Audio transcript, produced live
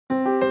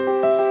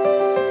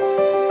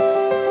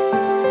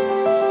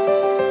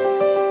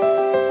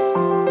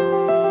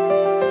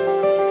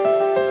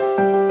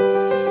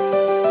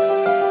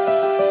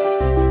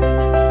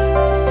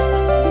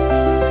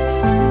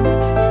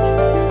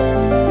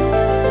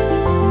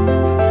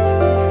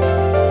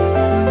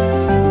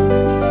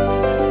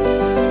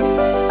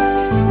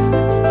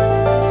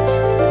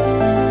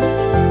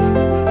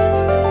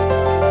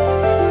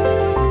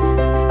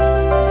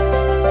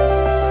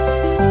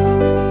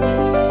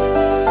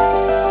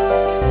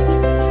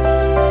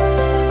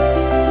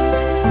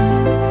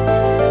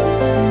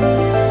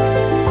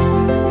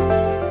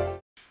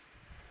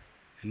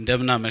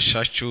እንደምና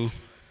መሻችሁ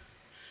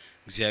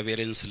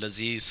እግዚአብሔርን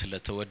ስለዚህ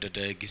ስለተወደደ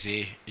ጊዜ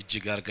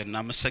እጅግ አርገን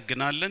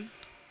እናመሰግናለን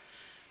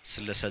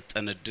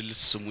ስለሰጠን እድል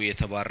ስሙ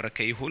የተባረከ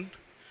ይሁን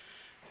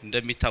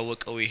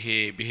እንደሚታወቀው ይሄ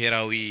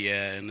ብሔራዊ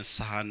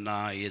የንስሐና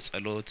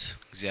የጸሎት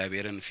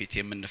እግዚአብሔርን ፊት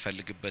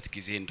የምንፈልግበት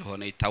ጊዜ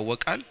እንደሆነ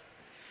ይታወቃል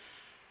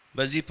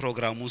በዚህ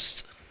ፕሮግራም ውስጥ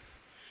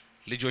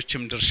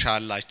ልጆችም ድርሻ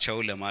አላቸው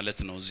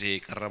ለማለት ነው እዚህ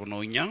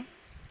የቀረብነውኛ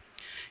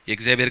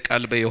የእግዚአብሔር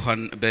ቃል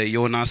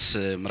በዮናስ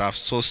ምዕራፍ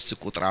 3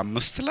 ቁጥር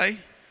 5 ላይ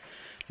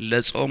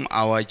ለጾም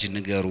አዋጅ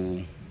ንገሩ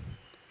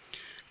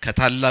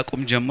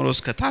ከታላቁም ጀምሮ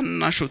እስከ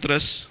ታናሹ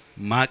ድረስ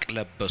ማቅ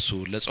ለበሱ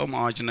ለጾም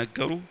አዋጅ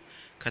ነገሩ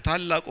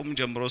ከታላቁም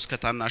ጀምሮ እስከ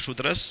ታናሹ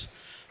ድረስ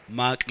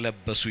ማቅ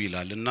ለበሱ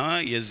ይላልና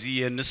የዚህ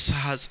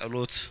የንስሐ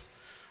ጸሎት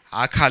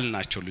አካል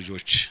ናቸው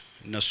ልጆች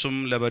እነሱም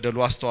ለበደሉ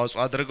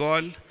አስተዋጽኦ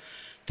አድርገዋል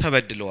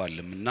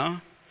ተበድለዋልምና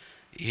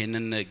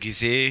ይሄንን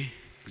ጊዜ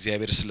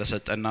እግዚአብሔር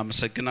ስለሰጠና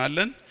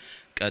መሰግናለን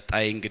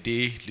ቀጣይ እንግዲህ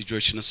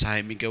ልጆች ንስሐ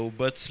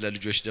የሚገቡበት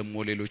ለልጆች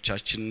ደግሞ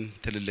ሌሎቻችን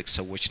ትልልቅ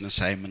ሰዎች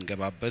ንስሐ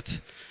የምንገባበት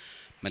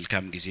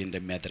መልካም ጊዜ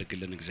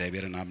እንደሚያደርግልን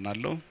እግዚአብሔርን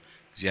አምናለሁ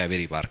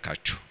እግዚአብሔር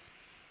ይባርካችሁ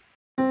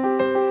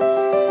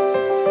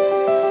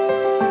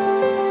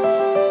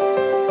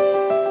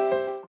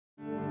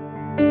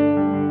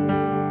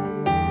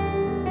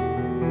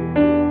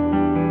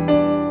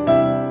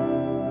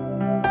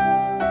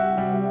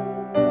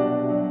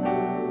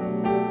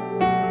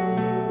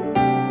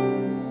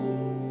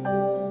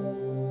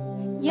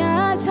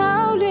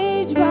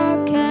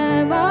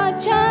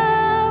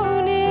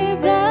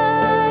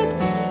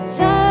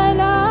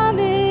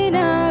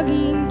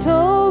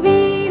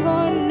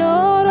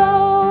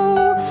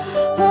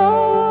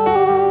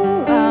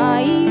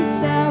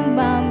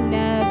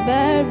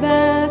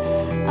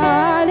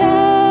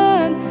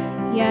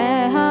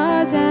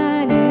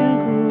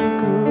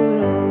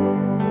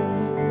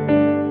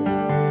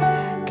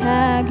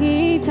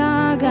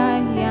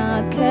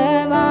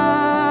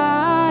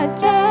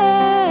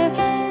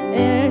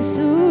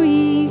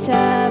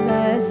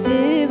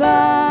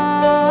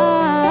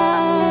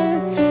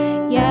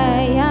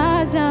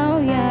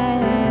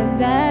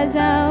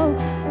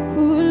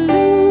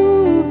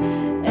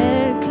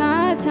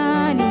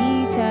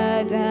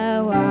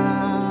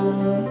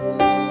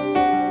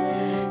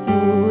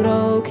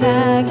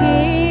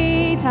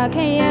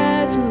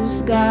ከኢየሱስ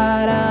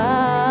ጋራ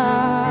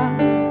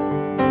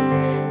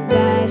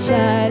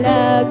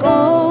በሸለቆ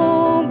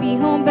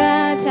ቢሆን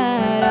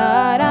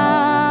በተራራ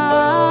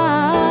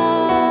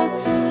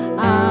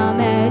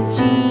አመቺ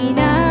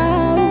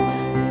ነው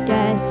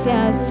ደስ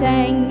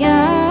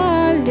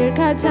ያሰኛል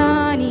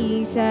እርካታን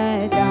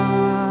ይሰጣል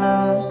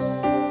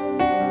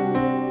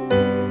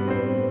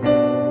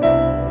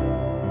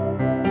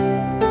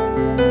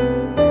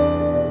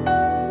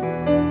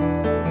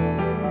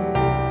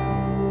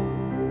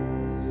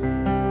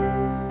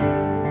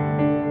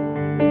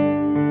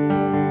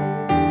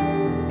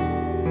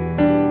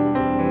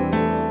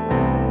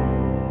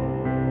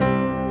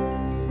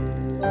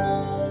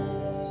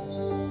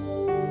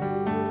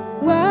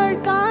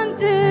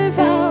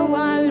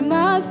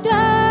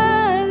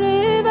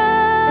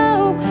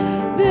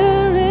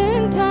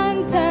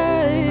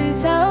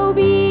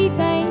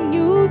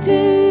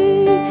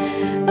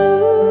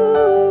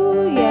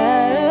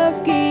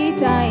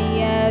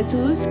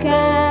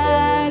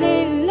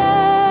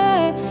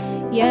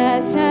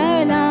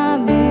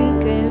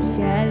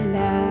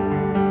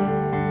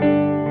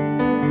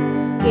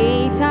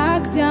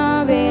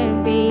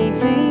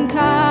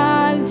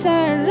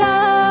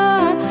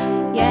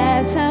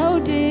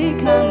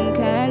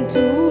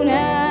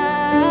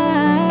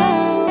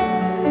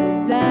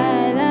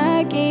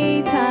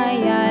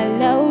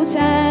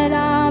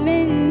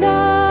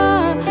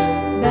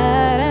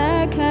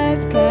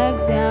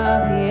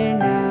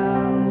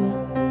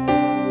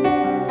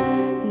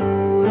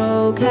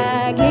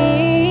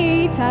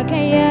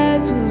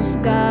ከኢየሱስ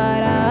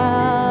ጋራ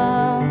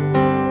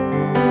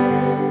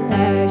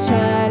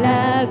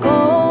በሸለቆ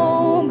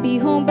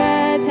ቢሆን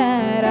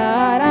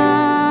በተራራ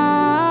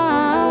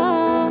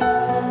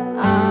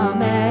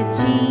አመቺ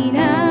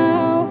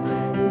ነው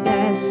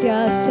ደስ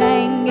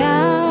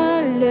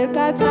ያሰኛል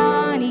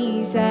እርካታን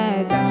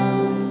ይሰጣል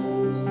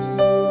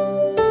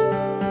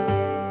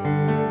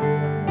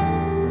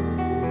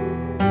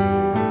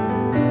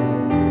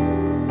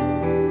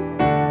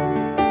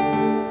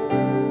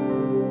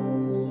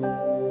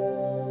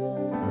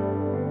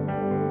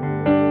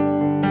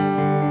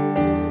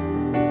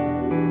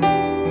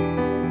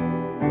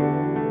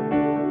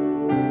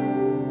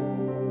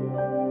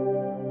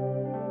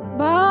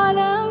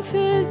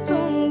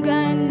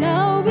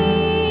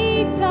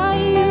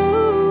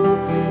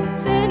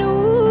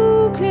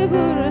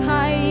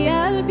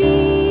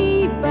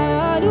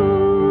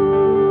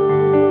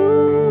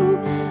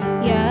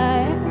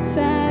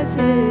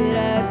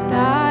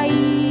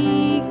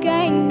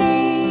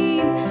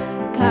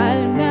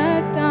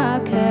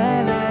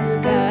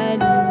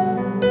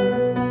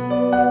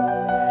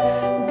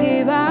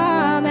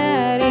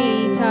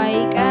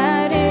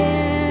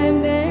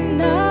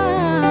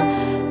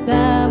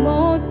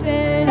በሞት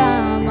ጥላ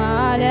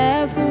ማለ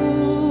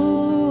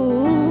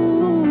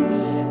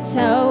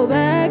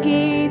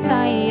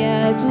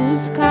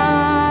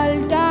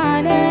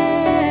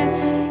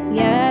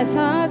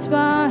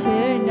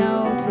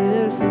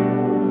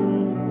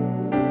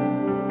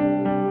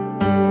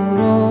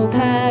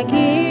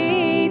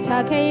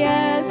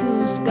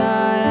ከኢየሱስ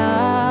ጋራ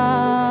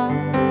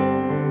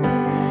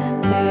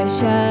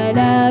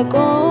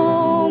በሸለቆም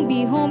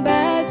ቢሆን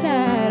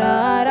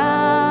በተራራ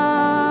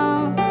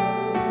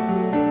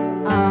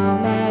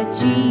አመቺ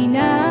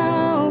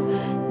ነው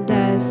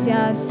ደስ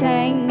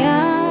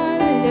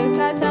ያሰኛል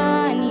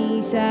እርካታን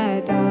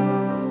ይሰጣል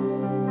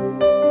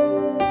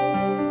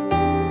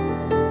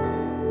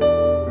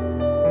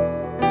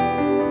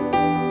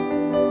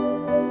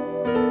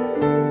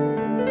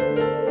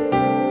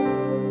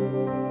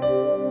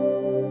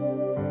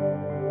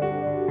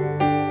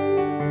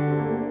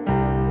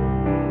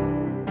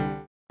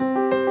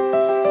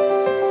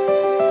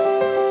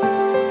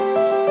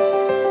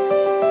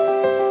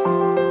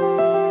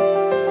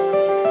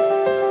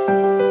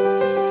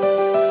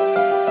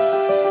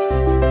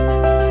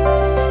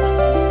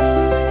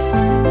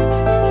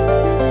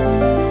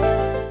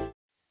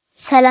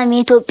ሰላም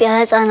የኢትዮጵያ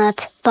ህፃናት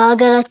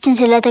በአገራችን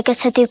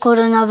ስለተከሰተ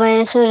የኮሮና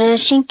ቫይረስ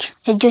ወረርሽኝ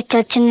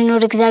እጆቻችንን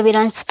ወደ እግዚአብሔር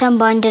አንስተን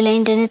በአንድ ላይ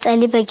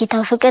እንድንጸልይ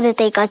በጌታ ፍቅር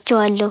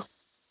እጠይቃችኋለሁ።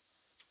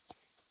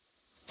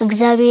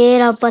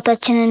 እግዚአብሔር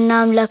አባታችንና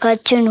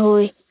አምላካችን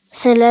ሆይ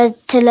ስለ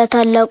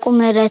ታላቁ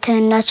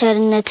ምሕረትህና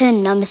ቸርነትህ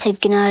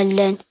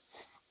እናመሰግናለን።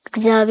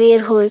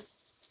 እግዚአብሔር ሆይ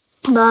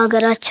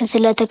በአገራችን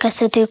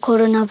ስለተከሰተ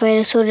የኮሮና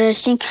ቫይረስ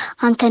ወረርሽኝ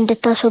አንተ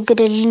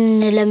እንድታስወግድልን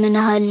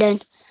እንለምንሃለን።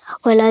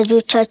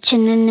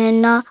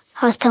 ወላጆቻችንንና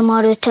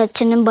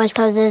አስተማሪዎቻችንን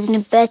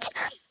ባልታዘዝንበት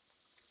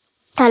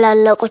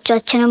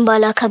ታላላቆቻችንን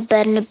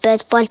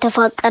ባላከበርንበት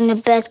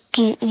ባልተፋቀርንበት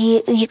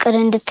ይቅር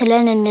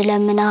እንድትለን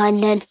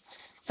እንለምንሃለን።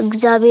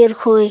 እግዚአብሔር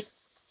ሆይ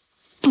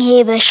ይሄ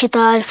በሽታ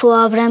አልፎ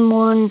አብረን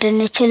መሆን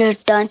እንድንችል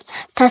እርዳን።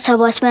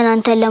 ተሰባስበን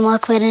አንተን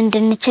ለማክበር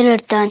እንድንችል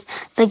እርዳን።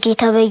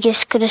 በጌታ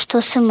በኢየሱስ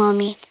ክርስቶስ ስም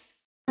አሜን።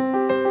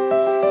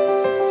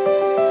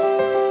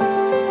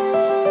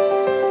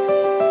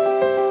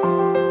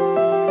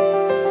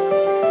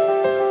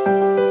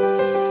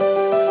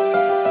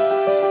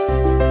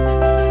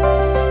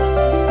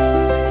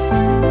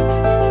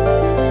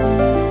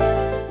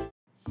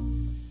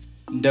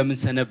 እንደምን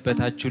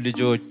ሰነበታችሁ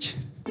ልጆች?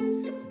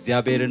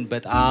 እግዚአብሔርን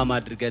በጣም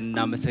አድርገን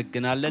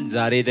እናመሰግናለን።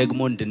 ዛሬ ደግሞ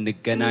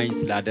እንድንገናኝ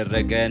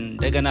ስላደረገን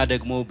እንደገና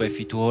ደግሞ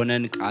በፊቱ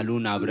ሆነን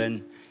ቃሉን አብረን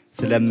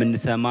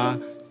ስለምንሰማ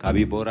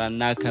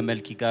ከአቢቦራና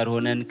ከመልኪ ጋር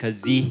ሆነን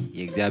ከዚህ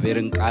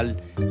የእግዚአብሔርን ቃል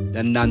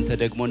ለእናንተ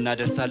ደግሞ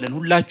እናደርሳለን።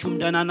 ሁላችሁም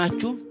ደህና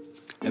ናችሁ?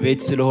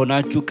 ቤት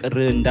ስለሆናችሁ ቅር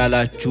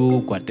እንዳላችሁ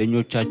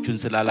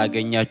ጓደኞቻችሁን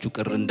ስላላገኛችሁ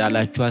ቅር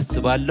እንዳላችሁ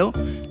አስባለሁ።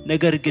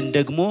 ነገር ግን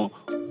ደግሞ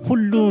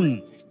ሁሉን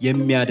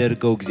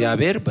የሚያደርገው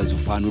እግዚአብሔር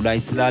በዙፋኑ ላይ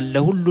ስላለ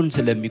ሁሉን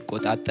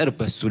ስለሚቆጣጠር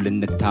በሱ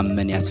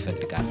ልንታመን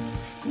ያስፈልጋል።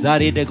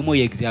 ዛሬ ደግሞ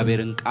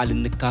የእግዚአብሔርን ቃል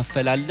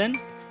እንካፈላለን።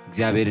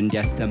 እግዚአብሔር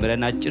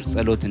እንዲያስተምረን አጭር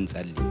ጸሎት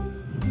እንጸልይ።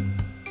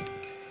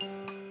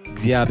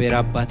 እግዚአብሔር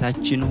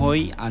አባታችን ሆይ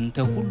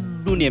አንተ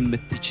ሁሉን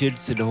የምትችል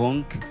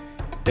ስለሆንክ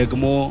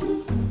ደግሞ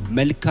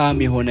መልካም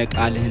የሆነ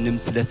ቃልህንም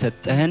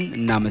ስለሰጠህን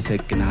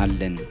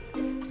እናመሰግንሃለን።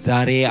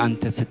 ዛሬ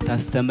አንተ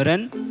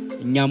ስታስተምረን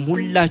እኛም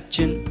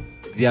ሁላችን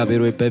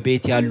እግዚአብሔር ሆይ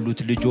በቤት ያሉት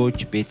ልጆች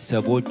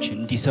ቤተሰቦች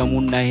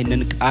እንዲሰሙና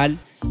ይሄንን ቃል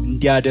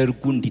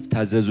እንዲያደርጉ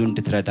እንዲታዘዙ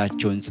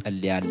እንድትረዳቸው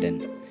እንጸልያለን።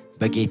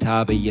 በጌታ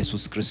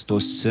በኢየሱስ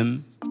ክርስቶስ ስም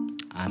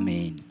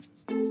አሜን።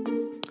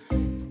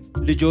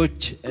 ልጆች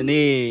እኔ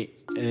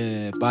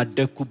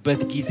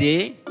ባደኩበት ጊዜ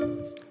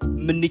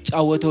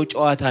ምንጫወተው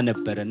ጨዋታ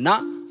ነበርና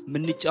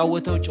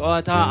ምንጫወተው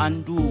ጨዋታ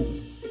አንዱ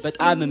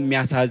በጣም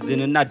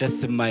የሚያሳዝንና ደስ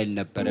የማይል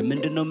ነበር።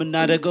 ምንድነው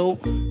የምናደርገው?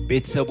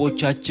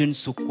 ቤተሰቦቻችን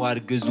ስኳር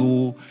ግዙ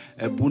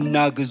ቡና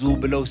ግዙ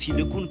ብለው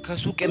ሲልኩን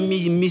ከሱቅ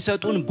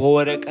የሚሰጡን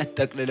በወረቀት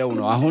ጠቅልለው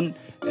ነው። አሁን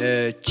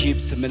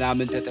ቺፕስ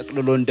ምናምን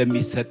ተጠቅልሎ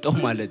እንደሚሰጠው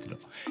ማለት ነው።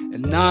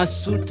 እና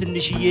እሱ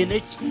ትንሽዬ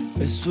ነች።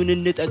 እሱን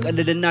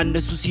እንጠቀልልና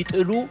እነሱ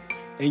ሲጥሉ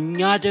እኛ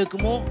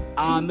ደግሞ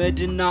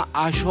አመድና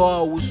አሸዋ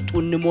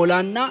ውስጡን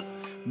እንሞላና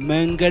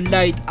መንገድ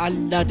ላይ ጣል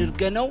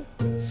አድርገነው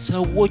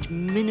ሰዎች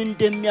ምን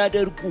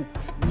እንደሚያደርጉ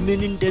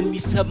ምን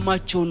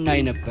እንደሚሰማቸው እናይ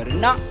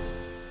ነበርና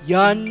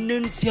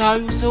ያንን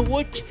ሲያዩ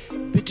ሰዎች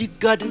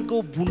ብድግ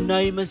አድርገው ቡና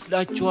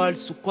ይመስላቸዋል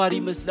ስኳር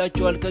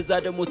ይመስላቸዋል ከዛ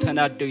ደግሞ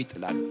ተናደው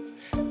ይጥላሉ።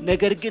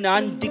 ነገር ግን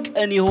አንድ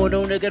ቀን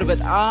የሆነው ነገር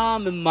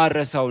በጣም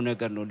ማረሳው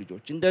ነገር ነው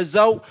ልጆች።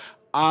 እንደዛው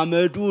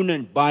አመዱን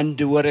ባንድ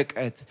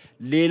ወረቀት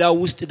ሌላው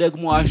ውስጥ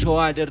ደግሞ አሸዋ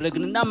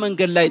አደረግንና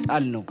መንገድ ላይ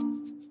ጣል ነው።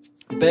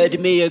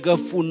 በእድሜ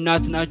የገፉ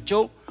እናት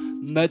ናቸው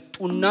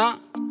መጡና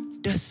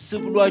ደስ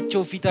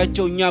ብሏቸው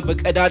ፊታቸው እኛ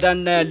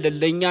በቀዳዳና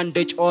ያለለኛ እንደ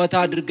ጨዋታ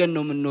አድርገን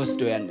ነው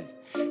የምንወስደው ያንን።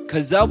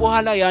 ከዛ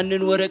በኋላ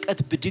ያንን ወረቀት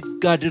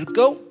ብድግ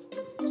አድርገው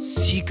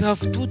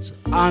ሲከፍቱት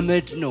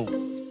አመድ ነው።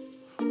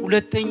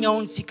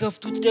 ሁለተኛውን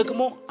ሲከፍቱት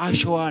ደግሞ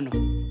አሸዋ ነው።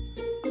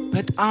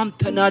 በጣም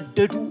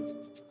ተናደዱ።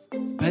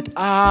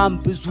 በጣም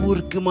ብዙ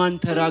እርግማን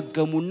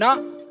ተራገሙና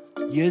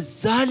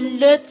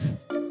የዛለት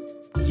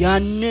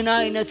ያንን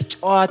አይነት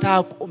ጨዋታ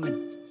አቆምን።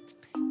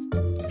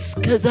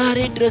 እስከ ዛሬ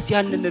ድረስ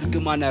ያንን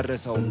እርግማን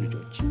አረሳውም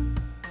ልጆች።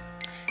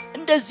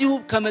 እንደዚሁ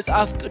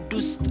ከመጽሐፍ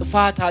ቅዱስ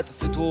ጥፋት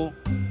አጥፍቶ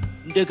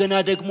እንደገና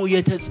ደግሞ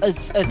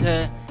የተጸጸተ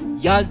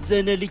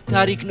ያዘነ ልጅ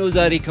ታሪክ ነው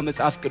ዛሬ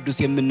ከመጽሐፍ ቅዱስ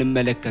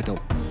የምንመለከተው።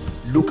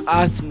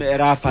 ሉቃስ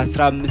ምዕራፍ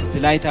 15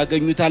 ላይ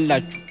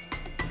ታገኙታላችሁ።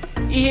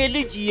 ይሄ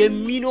ልጅ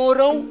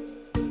የሚኖረው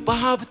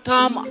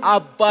በሀብታም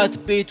አባት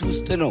ቤት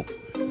ውስጥ ነው።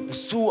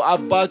 እሱ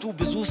አባቱ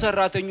ብዙ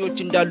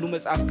ሰራተኞች እንዳሉ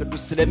መጽሐፍ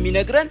ቅዱስ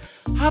ስለሚነግረን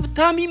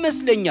ሀብታም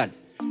ይመስለኛል።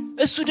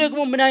 እሱ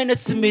ደግሞ ምን አይነት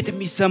ስሜት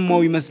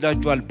የሚሰማው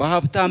ይመስላችኋል?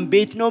 በሀብታም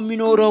ቤት ነው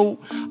የሚኖረው።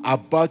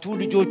 አባቱ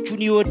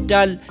ልጆቹን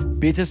ይወዳል፣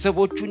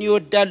 ቤተሰቦቹን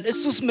ይወዳል።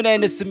 እሱስ ምን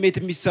አይነት ስሜት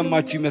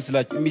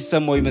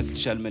የሚሰማው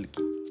ይመስልሻል መልኪ?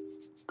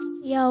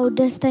 ያው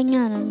ደስተኛ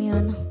ነው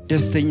የሚሆነው።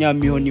 ደስተኛ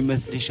የሚሆን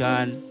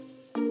ይመስልሻል?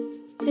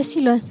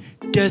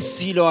 ደስ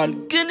ይለዋል።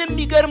 ግን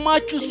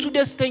የሚገርማችሁ እሱ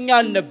ደስተኛ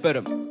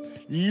አልነበረም።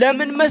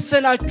 ለምን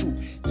መሰላችሁ?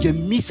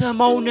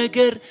 የሚሰማው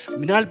ነገር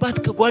ምናልባት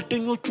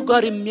ከጓደኞቹ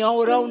ጋር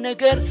የሚያወራው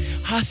ነገር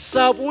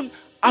ሐሳቡን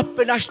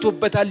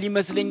አበላሽቶበታል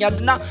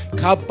ይመስለኛልና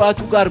ከአባቱ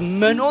ጋር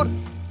መኖር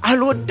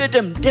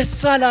አልወደደም፣ ደስ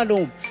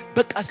አላለውም።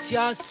 በቃ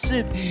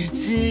ሲያስብ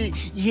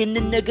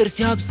ይሄንን ነገር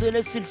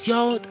ሲያብሰለስል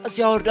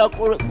ሲያወርዳ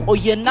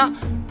ቆየና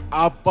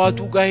አባቱ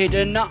ጋር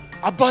ሄደና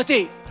አባቴ፣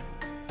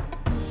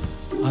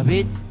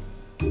 አቤት፣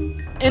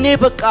 እኔ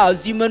በቃ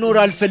እዚህ መኖር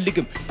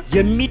አልፈልግም፣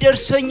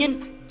 የሚደርሰኝን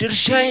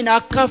ድርሻዬን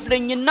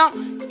አካፍለኝና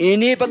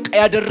እኔ በቃ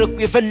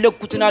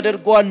የፈለኩትን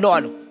አደርገዋለሁ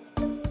አለው።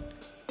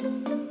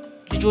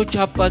 ልጆች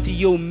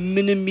አባትየው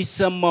ምን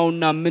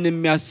የሚሰማውና ምን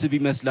የሚያስብ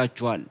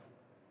ይመስላችኋል?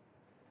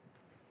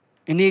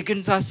 እኔ ግን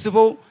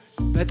ሳስበው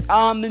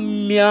በጣም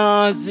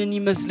የሚያዝን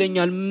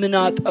ይመስለኛል። ምን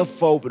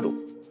አጠፋው ብሎ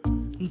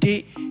እንዴ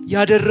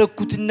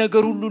ያደረኩትን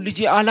ነገር ሁሉ ልጄ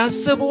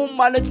አላሰበውም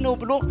ማለት ነው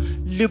ብሎ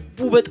ልቡ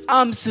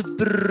በጣም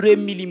ስብር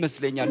የሚል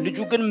ይመስለኛል። ልጁ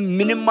ግን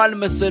ምንም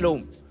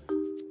አልመሰለውም።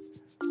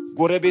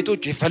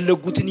 ጎረቤቶች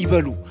የፈለጉትን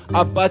ይበሉ፣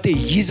 አባቴ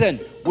ይዘን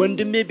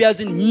ወንድሜ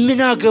ቢያዝን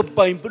ምን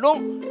አገባኝ ብሎ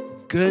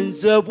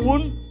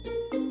ገንዘቡን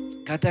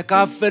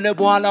ከተካፈለ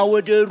በኋላ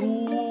ወደ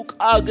ሩቅ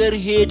አገር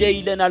ሄደ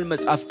ይለናል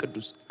መጽሐፍ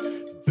ቅዱስ።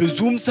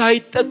 ብዙም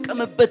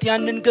ሳይጠቀምበት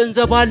ያንን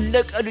ገንዘብ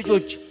አለቀ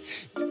ልጆች።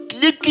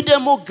 ልክ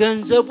ደግሞ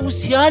ገንዘቡ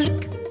ሲያልቅ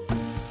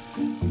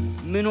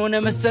ምን ሆነ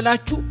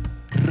መሰላችሁ?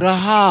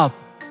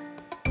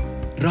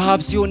 ረሃብ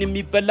ሲሆን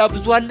የሚበላ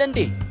ብዙ አለ እንዴ?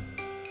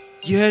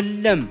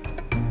 የለም።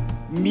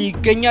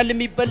 የሚገኛል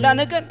የሚበላ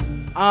ነገር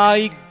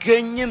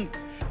አይገኝም።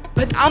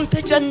 በጣም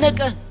ተጨነቀ፣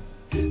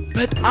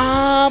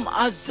 በጣም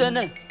አዘነ።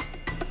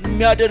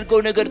 የሚያደርገው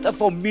ነገር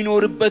ጠፋው።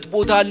 የሚኖርበት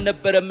ቦታ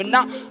አልነበረምና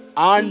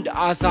አንድ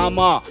አሳማ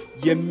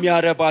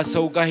የሚያረባ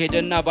ሰው ጋር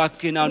ሄደና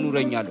ባክህን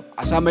አኑረኝ አለው።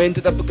 አሳማዬን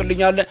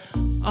ትጠብቅልኛለህ?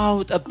 አዎ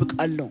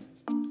ጠብቃለሁ።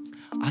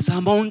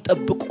 አሳማውን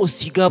ጠብቆ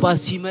ሲገባ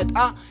ሲመጣ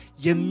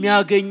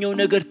የሚያገኘው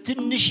ነገር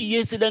ትንሽዬ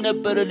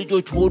ስለነበረ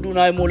ልጆች ሆዱን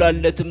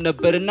አይሞላለትም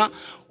ነበርና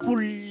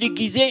ሁሉ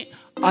ጊዜ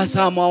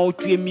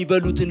አሳማዎቹ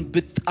የሚበሉትን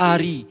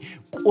ብጣሪ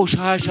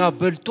ቆሻሻ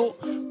በልቶ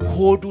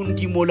ሆዱ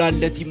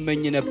እንዲሞላለት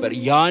ይመኝ ነበር።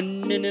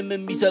 ያንንም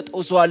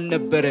የሚሰጠው ሰው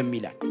አልነበረም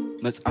ይላል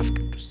መጽሐፍ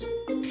ቅዱስ።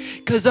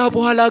 ከዛ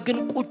በኋላ ግን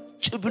ቁጭ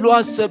ብሎ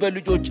አሰበ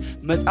ልጆች።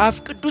 መጽሐፍ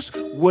ቅዱስ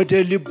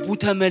ወደ ልቡ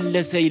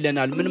ተመለሰ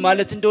ይለናል። ምን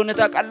ማለት እንደሆነ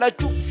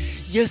ታውቃላችሁ?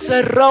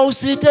 የሰራው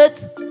ስህተት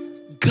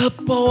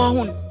ገባው።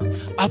 አሁን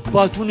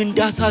አባቱን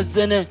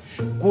እንዳሳዘነ፣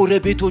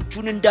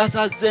 ጎረቤቶቹን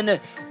እንዳሳዘነ፣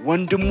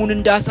 ወንድሙን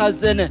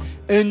እንዳሳዘነ፣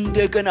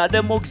 እንደገና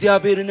ደግሞ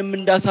እግዚአብሔርንም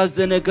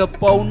እንዳሳዘነ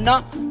ገባውና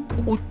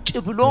ቁጭ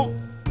ብሎ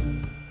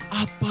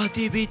አባቴ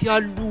ቤት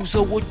ያሉ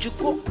ሰዎች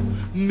እኮ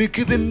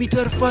ምግብ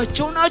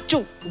የሚተርፋቸው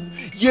ናቸው፣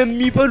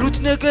 የሚበሉት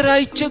ነገር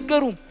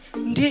አይቸገሩም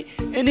እንዴ!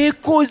 እኔ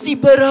እኮ እዚህ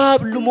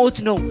በረሃብ ልሞት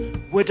ነው።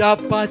 ወደ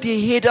አባቴ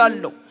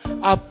ሄዳለሁ፣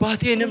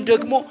 አባቴንም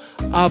ደግሞ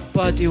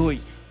አባቴ ሆይ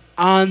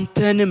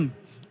አንተንም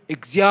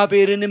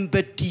እግዚአብሔርንም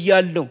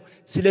በድያለሁ፣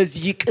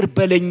 ስለዚህ ይቅር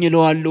በለኝ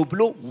እለዋለሁ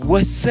ብሎ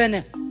ወሰነ።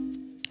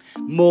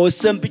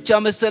 መወሰን ብቻ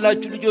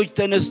መሰላችሁ ልጆች?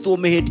 ተነስቶ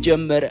መሄድ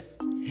ጀመረ።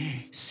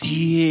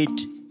 ሲሄድ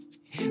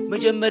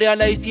መጀመሪያ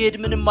ላይ ሲሄድ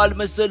ምንም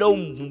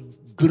አልመሰለውም።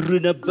 ብር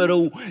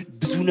ነበረው፣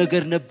 ብዙ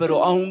ነገር ነበረው።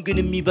 አሁን ግን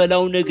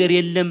የሚበላው ነገር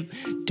የለም።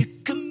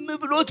 ድክም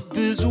ብሎት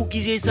ብዙ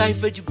ጊዜ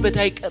ሳይፈጅበት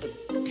አይቀርም።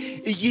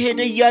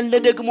 እየሄደ ያለ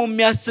ደግሞ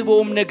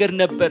የሚያስበውም ነገር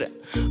ነበረ።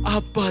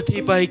 አባቴ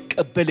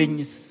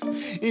ባይቀበለኝስ፣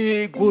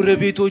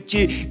 ጎረቤቶቼ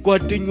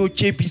ጓደኞቼ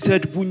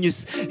ቢሰድቡኝስ፣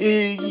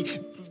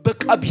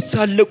 በቃ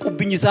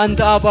ቢሳለቁብኝስ፣ አንተ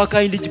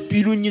አባካኝ ልጅ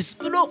ቢሉኝስ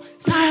ብሎ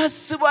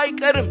ሳያስብ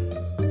አይቀርም።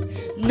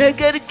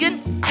 ነገር ግን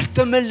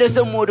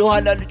አልተመለሰም ወደ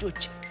ኋላ ልጆች።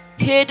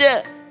 ሄደ።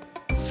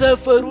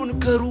 ሰፈሩን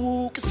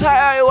ከሩቅ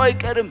ሳያየው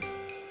አይቀርም።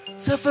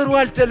 ሰፈሩ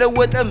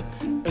አልተለወጠም፣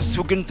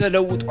 እሱ ግን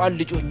ተለውጧል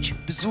ልጆች።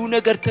 ብዙ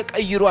ነገር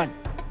ተቀይሯል።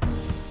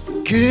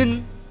 ግን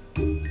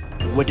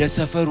ወደ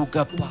ሰፈሩ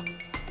ገባ።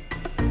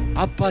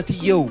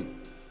 አባትየው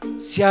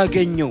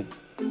ሲያገኘው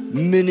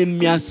ምን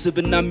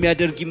የሚያስብና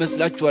የሚያደርግ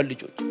ይመስላችኋል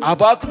ልጆች?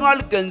 አባክኗል፣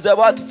 ገንዘብ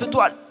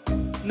አጥፍቷል።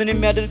 ምን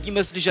የሚያደርግ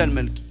ይመስልሻል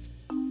መልኪ?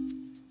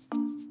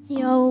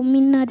 ያው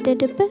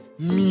ሚናደድበት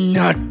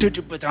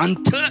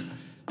አንተ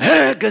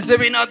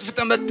ገንዘቤን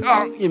አጥፍተህ መጣ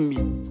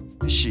የሚል፣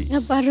 እሺ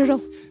ያባረረው፣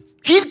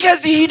 ሂድ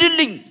ከዚህ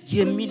ሂድልኝ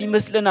የሚል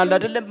ይመስለናል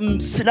አይደለም?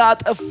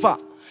 ስላጠፋ።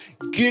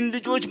 ግን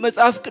ልጆች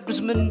መጽሐፍ ቅዱስ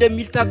ምን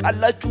እንደሚል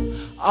ታውቃላችሁ?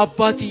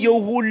 አባትየው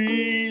ሁሉ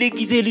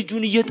ጊዜ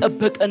ልጁን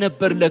እየጠበቀ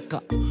ነበር። ለካ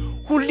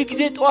ሁሉ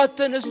ጊዜ ጠዋት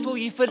ተነስቶ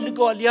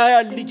ይፈልገዋል፣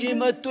 ያያል ልጄ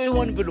መጥቶ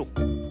ይሆን ብሎ።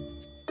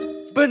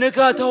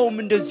 በነጋታውም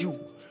እንደዚሁ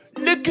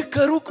ልክ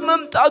ከሩቅ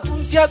መምጣቱን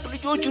ሲያቅ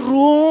ልጆች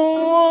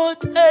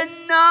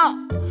ሮጠና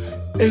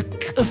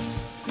እቅፍ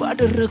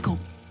አደረገው።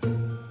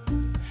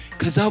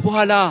 ከዛ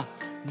በኋላ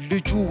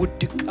ልጁ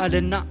ውድቅ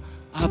አለና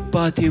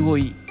አባቴ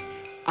ሆይ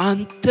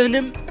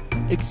አንተንም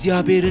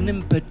እግዚአብሔርንም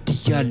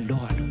በድያለሁ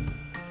አለው።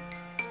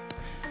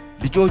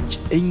 ልጆች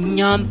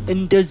እኛም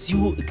እንደዚሁ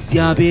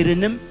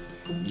እግዚአብሔርንም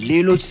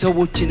ሌሎች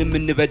ሰዎችንም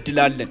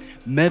እንበድላለን።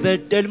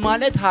 መበደል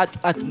ማለት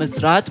ኃጢአት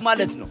መስራት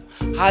ማለት ነው።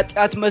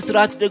 ኃጢአት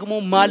መስራት ደግሞ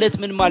ማለት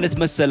ምን ማለት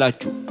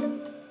መሰላችሁ?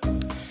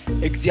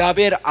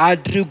 እግዚአብሔር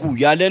አድርጉ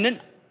ያለንን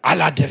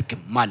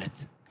አላደርግም ማለት፣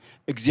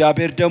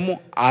 እግዚአብሔር ደግሞ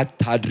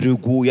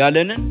አታድርጉ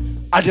ያለንን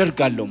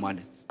አደርጋለሁ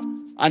ማለት።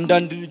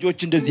 አንዳንድ ልጆች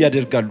እንደዚህ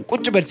ያደርጋሉ።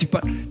 ቁጭ በል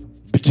ሲባል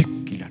ብድግ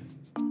ይላሉ።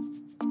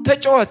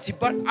 ተጫወት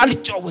ሲባል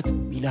አልጫወትም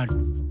ይላሉ።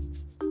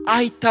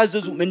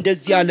 አይታዘዙም።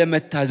 እንደዚህ ያለ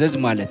መታዘዝ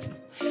ማለት ነው።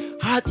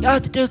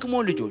 ኃጢአት ደግሞ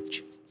ልጆች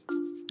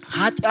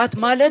ኃጢአት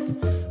ማለት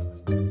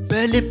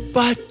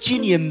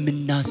በልባችን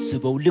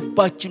የምናስበው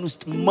ልባችን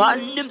ውስጥ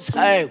ማንም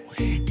ሳያዩ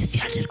እንደዚህ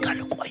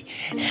ያደርጋለሁ፣ ቆይ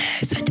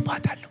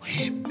ሰድባታለሁ፣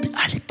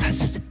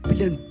 አልታዘዝም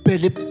ብለን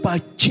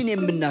በልባችን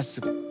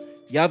የምናስበው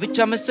ያ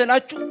ብቻ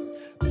መሰላችሁ?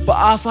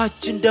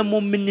 በአፋችን ደግሞ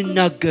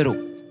የምንናገረው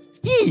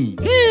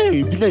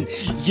ብለን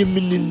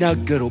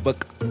የምንናገረው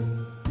በቃ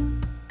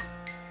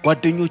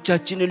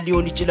ጓደኞቻችንን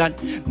ሊሆን ይችላል፣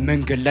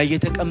 መንገድ ላይ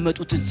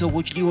የተቀመጡትን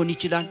ሰዎች ሊሆን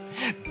ይችላል፣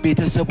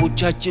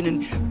 ቤተሰቦቻችንን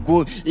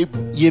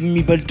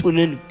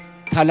የሚበልጡንን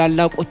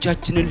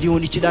ታላላቆቻችንን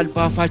ሊሆን ይችላል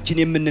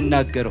በአፋችን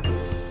የምንናገረው።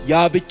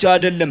 ያ ብቻ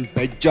አይደለም፣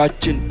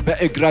 በእጃችን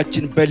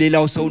በእግራችን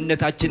በሌላው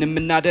ሰውነታችን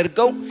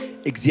የምናደርገው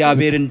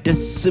እግዚአብሔርን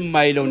ደስ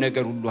የማይለው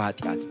ነገር ሁሉ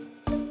ኃጢአት።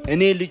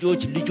 እኔ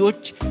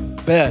ልጆች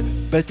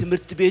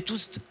በትምህርት ቤት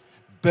ውስጥ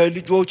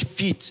በልጆች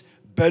ፊት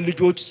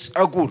በልጆች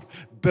ጸጉር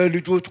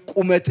በልጆች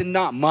ቁመትና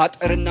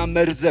ማጠርና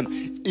መርዘም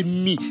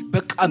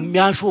በቃ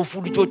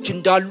የሚያሾፉ ልጆች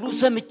እንዳሉ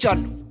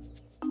ሰምቻለሁ።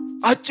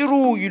 አጭሩ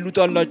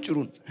ይሉታል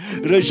አጭሩን፣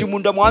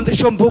 ረጅሙን ደግሞ አንተ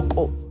ሸምበቆ።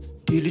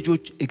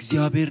 ልጆች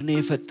እግዚአብሔር ነው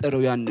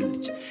የፈጠረው ያን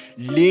ልጅ።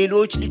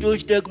 ሌሎች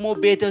ልጆች ደግሞ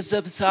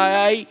ቤተሰብ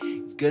ሳያይ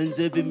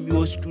ገንዘብ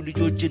የሚወስዱ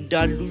ልጆች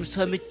እንዳሉ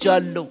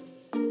ሰምቻለሁ።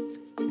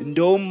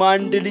 እንደውም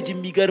አንድ ልጅ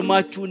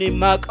የሚገርማችሁ ነው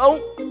የማቀው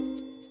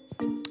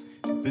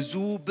ብዙ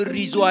ብር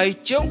ይዞ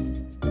አይቼው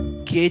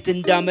ከየት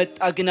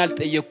እንዳመጣ ግን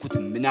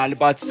አልጠየቅኩትም።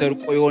 ምናልባት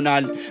ሰርቆ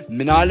ይሆናል፣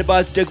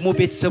 ምናልባት ደግሞ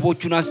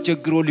ቤተሰቦቹን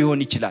አስቸግሮ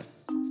ሊሆን ይችላል።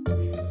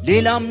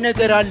 ሌላም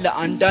ነገር አለ።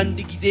 አንዳንድ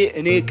ጊዜ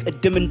እኔ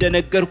ቀደም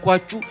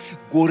እንደነገርኳችሁ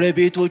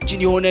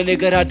ጎረቤቶችን የሆነ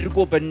ነገር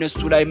አድርጎ በእነሱ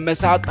ላይ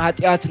መሳቅ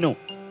ኃጢአት ነው።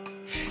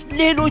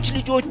 ሌሎች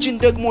ልጆችን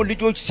ደግሞ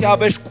ልጆች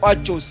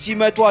ሲያበሽቋቸው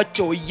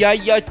ሲመቷቸው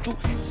እያያችሁ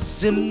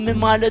ዝም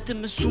ማለትም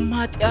እሱም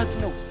ኃጢአት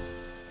ነው።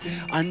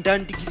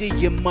 አንዳንድ ጊዜ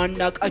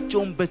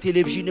የማናቃቸውን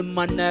በቴሌቪዥን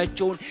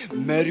የማናያቸውን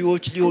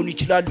መሪዎች ሊሆን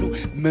ይችላሉ፣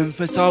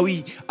 መንፈሳዊ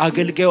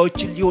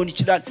አገልጋዮችን ሊሆን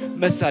ይችላል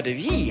መሳደብ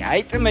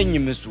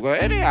አይጥመኝም እሱ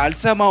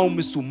አልሰማውም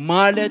እሱ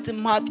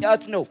ማለትም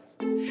ኃጢአት ነው።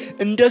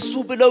 እንደሱ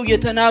ብለው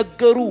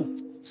የተናገሩ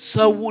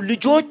ሰው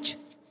ልጆች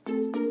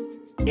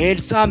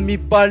ኤልሳ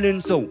የሚባልን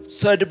ሰው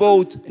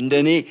ሰድበውት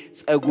እንደኔ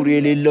ጸጉር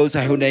የሌለው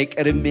ሳይሆን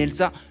አይቀርም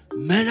ኤልሳ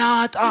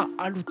መላጣ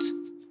አሉት።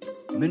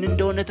 ምን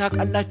እንደሆነ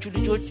ታውቃላችሁ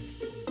ልጆች?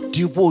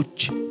 ድቦች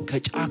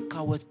ከጫካ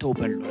ወጥተው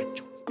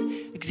በሏቸው።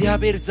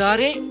 እግዚአብሔር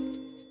ዛሬ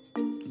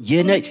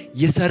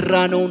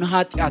የሰራነውን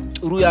ኃጢአት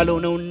ጥሩ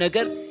ያለውን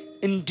ነገር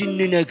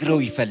እንድንነግረው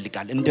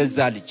ይፈልጋል።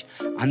 እንደዛ ልጅ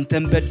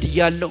አንተን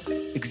በድያለሁ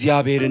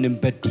እግዚአብሔርንም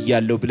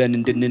በድያለሁ ብለን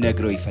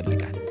እንድንነግረው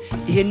ይፈልጋል።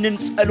 ይሄንን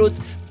ጸሎት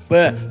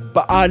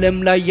በዓለም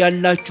ላይ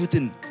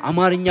ያላችሁትን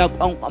አማርኛ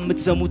ቋንቋ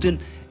የምትሰሙትን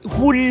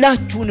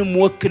ሁላችሁንም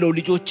ወክለው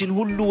ልጆችን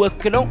ሁሉ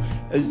ወክለው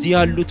እዚህ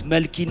ያሉት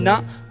መልኪና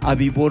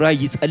አቢቦራ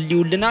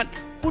ይጸልዩልናል።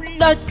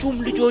 ሁላችሁም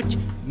ልጆች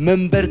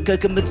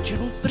መንበርከክ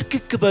የምትችሉ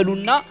ብርክክ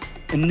በሉና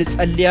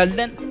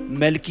እንጸልያለን።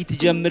 መልኪ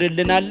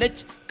ትጀምርልናለች፣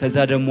 ከዛ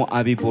ደግሞ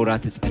አቢቦራ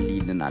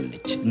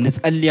ትጸልይልናለች።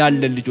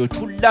 እንጸልያለን ልጆች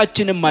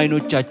ሁላችንም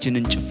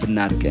አይኖቻችንን ጭፍና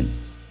አድርገን።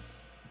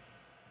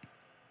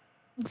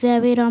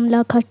 እግዚአብሔር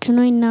አምላካችን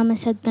ሆይ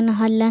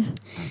እናመሰግንሃለን።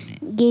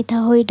 ጌታ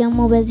ሆይ ደግሞ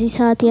በዚህ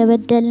ሰዓት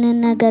የበደልን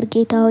ነገር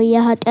ጌታ ሆይ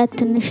የኃጢአት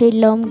ትንሽ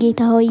የለውም።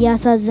 ጌታ ሆይ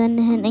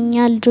ያሳዘንህን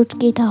እኛ ልጆች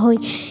ጌታ ሆይ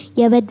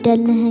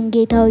የበደልንህን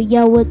ጌታ ሆይ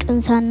ያወቅን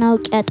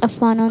ሳናውቅ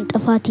ያጠፋነውን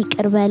ጥፋት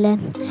ይቅር በለን።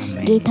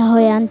 ጌታ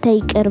ሆይ አንተ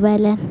ይቅር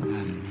በለን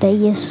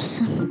በኢየሱስ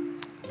ስም።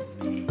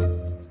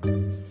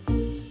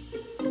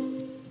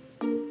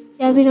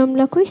 እግዚአብሔር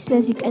አምላክ ሆይ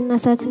ስለዚህ ቀንና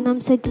ሰዓት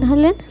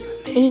እናመሰግንሃለን።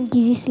 ይህን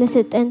ጊዜ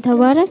ስለሰጠን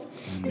ተባረክ።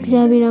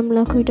 እግዚአብሔር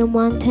አምላክ ሆይ ደግሞ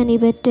አንተን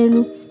የበደሉ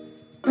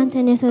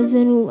አንተን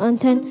ያሳዘኑ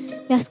አንተን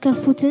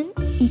ያስከፉትን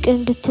ይቅር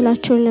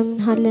እንድትላቸው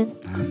ለምንሃለን።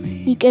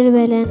 ይቅር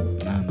በለን፣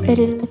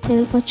 በደል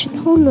መተላለፋችን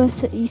ሁሉ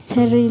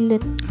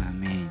ይሰረይልን።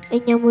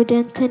 እኛም ወደ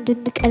አንተ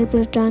እንድንቀርብ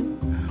እርዳን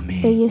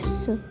በኢየሱስ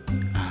ስም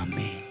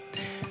አሜን።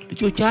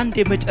 ልጆች አንድ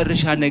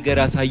የመጨረሻ ነገር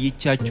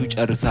አሳይቻችሁ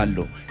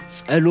ጨርሳለሁ።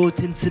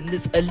 ጸሎትን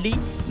ስንጸልይ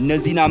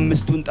እነዚህን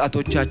አምስቱን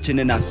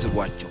ጣቶቻችንን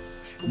አስቧቸው።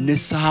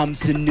 ንስሐም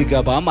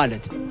ስንገባ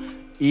ማለት ነው።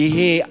 ይሄ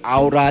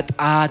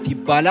አውራጣት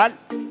ይባላል።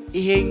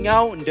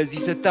 ይሄኛው እንደዚህ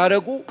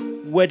ስታረጉ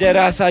ወደ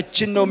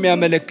ራሳችን ነው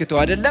የሚያመለክተው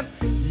አይደለም?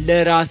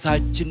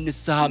 ለራሳችን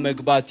ንስሐ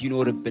መግባት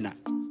ይኖርብናል።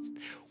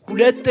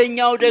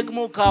 ሁለተኛው ደግሞ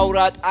ከአውራ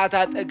ጣት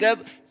አጠገብ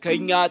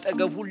ከኛ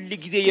አጠገብ ሁሉ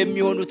ጊዜ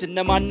የሚሆኑት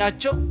እነማን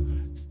ናቸው?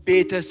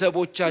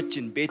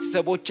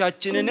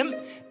 ቤተሰቦቻችንንም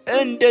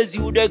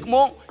እንደዚሁ ደግሞ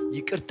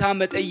ይቅርታ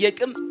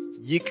መጠየቅም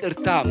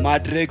ይቅርታ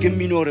ማድረግም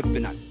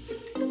ይኖርብናል።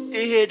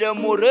 ይሄ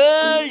ደግሞ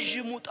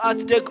ረጅም ጣት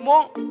ደግሞ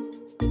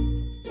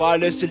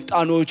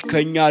ባለስልጣኖች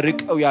ከኛ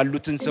ርቀው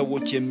ያሉትን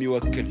ሰዎች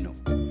የሚወክል ነው።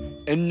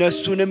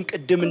 እነሱንም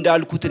ቅድም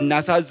እንዳልኩት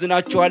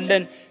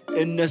እናሳዝናቸዋለን፣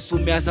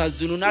 እነሱም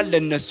ያሳዝኑናል፣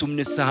 ለነሱም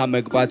ንስሐ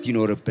መግባት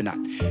ይኖርብናል።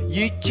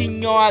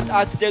 ይህችኛው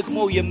ጣት ደግሞ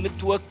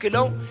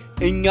የምትወክለው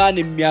እኛን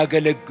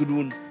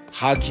የሚያገለግሉን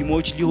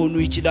ሐኪሞች ሊሆኑ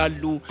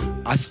ይችላሉ፣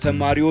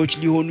 አስተማሪዎች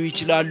ሊሆኑ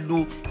ይችላሉ፣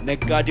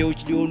 ነጋዴዎች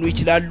ሊሆኑ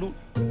ይችላሉ።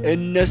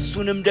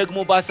 እነሱንም ደግሞ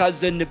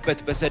ባሳዘንበት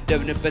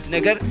በሰደብንበት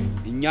ነገር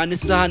እኛ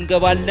ንስሐ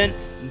እንገባለን፣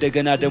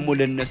 እንደገና ደግሞ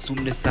ለነሱም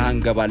ንስሐ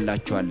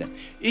እንገባላቸዋለን።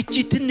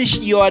 እቺ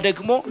ትንሽዬዋ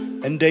ደግሞ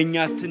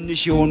እንደኛ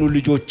ትንሽ የሆኑ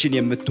ልጆችን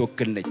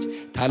የምትወክል ነች።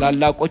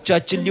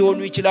 ታላላቆቻችን ሊሆኑ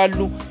ይችላሉ፣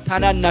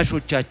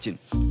 ታናናሾቻችን።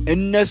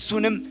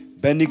 እነሱንም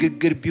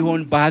በንግግር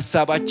ቢሆን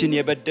በሐሳባችን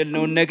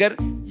የበደልነውን ነገር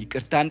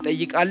ይቅርታ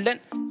እንጠይቃለን፣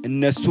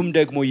 እነሱም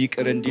ደግሞ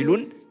ይቅር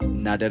እንዲሉን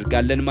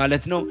እናደርጋለን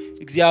ማለት ነው።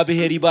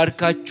 እግዚአብሔር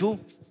ይባርካችሁ።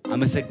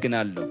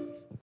 አመሰግናለሁ።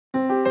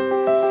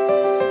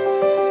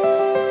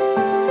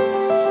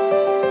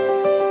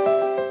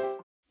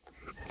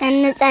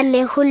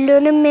 እንጸልይ።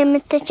 ሁሉንም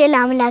የምትችል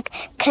አምላክ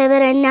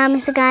ክብርና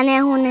ምስጋና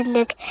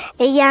ይሁንልህ።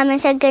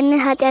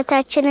 እያመሰገንን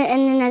ኃጢአታችንን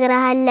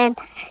እንነግርሃለን።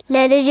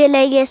 ለልጅ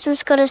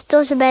ለኢየሱስ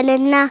ክርስቶስ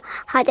በልና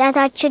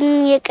ኃጢአታችንን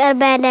ይቅር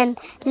በለን።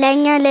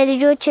 ለኛ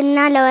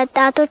ለልጆችና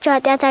ለወጣቶች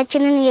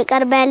ኃጢአታችንን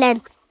ይቅር በለን።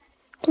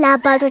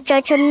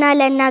 ለአባቶቻችንና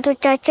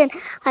ለእናቶቻችን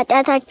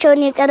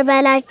ኃጢአታቸውን ይቅር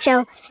በላቸው።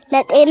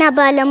 ለጤና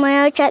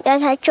ባለሙያዎች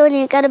ኃጢአታቸውን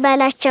ይቅር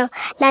በላቸው።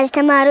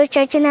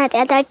 ለአስተማሪዎቻችን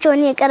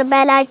ኃጢአታቸውን ይቅር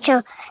በላቸው።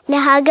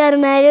 ለሀገር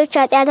መሪዎች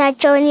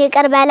ኃጢአታቸውን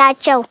ይቅር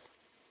በላቸው።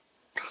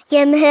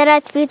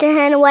 የምህረት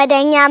ፊትህን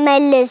ወደኛ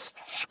መልስ።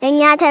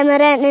 እኛ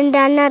ተምረን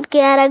እንዳናድግ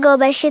ያረገው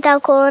በሽታ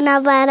ኮሮና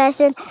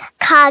ቫይረስን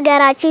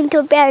ከሀገራችን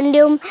ኢትዮጵያ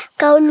እንዲሁም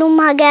ከሁሉም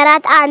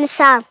ሀገራት አንሳ።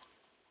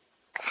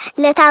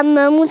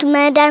 ለታመሙት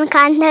መዳን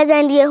ካንተ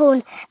ዘንድ ይሁን።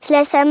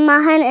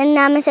 ስለሰማህን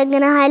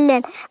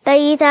እናመሰግናለን።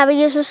 በጌታ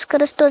በኢየሱስ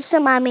ክርስቶስ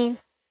ስም አሜን።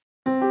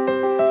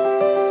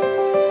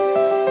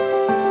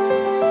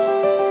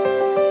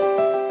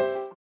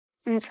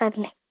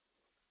 እንጸልይ።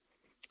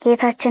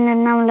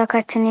 ጌታችንና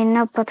አምላካችንና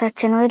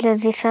አባታችን ሆይ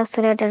ለዚህ ሰዓት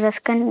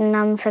ስለደረስከን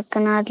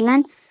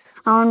እናመሰግናለን።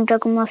 አሁን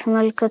ደግሞ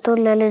አስመልክቶ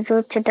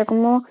ለልጆች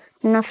ደግሞ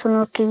እነሱን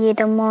ወክዬ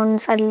ደግሞ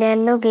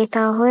እንጸልያለሁ። ጌታ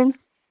ሆይ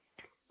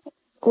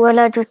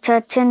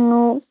ወላጆቻችን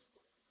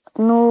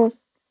ኑ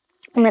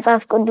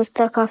መጽሐፍ ቅዱስ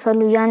ተካፈሉ፣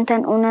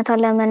 ያንተን እውነታ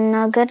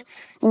ለመናገር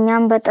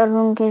እኛም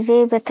በጠሩን ጊዜ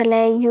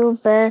በተለያዩ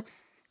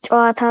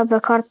በጨዋታ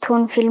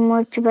በካርቶን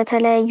ፊልሞች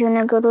በተለያዩ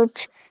ነገሮች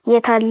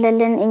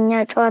የታለልን እኛ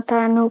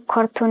ጨዋታ ነው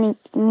ካርቶን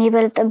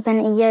የሚበልጥብን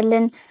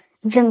እያለን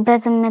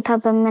በዝምታ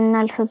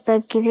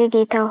በመናልፍበት ጊዜ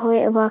ጌታ ሆይ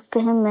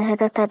እባክህን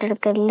ምህረት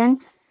አድርገልን።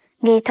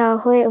 ጌታ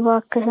ሆይ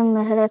እባክህን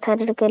ምህረት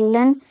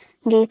አድርገልን።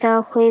 ጌታ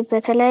ሆይ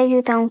በተለያዩ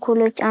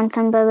ተንኮሎች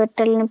አንተን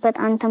በበደልንበት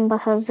አንተን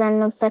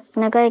ባሳዘንበት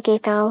ነገር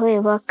ጌታ ሆይ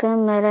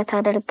እባክህን ምህረት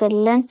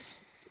አድርገልን።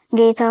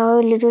 ጌታ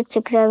ሆይ ልጆች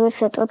እግዚአብሔር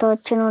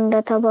ስጦታዎችን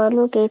እንደተባሉ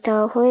ጌታ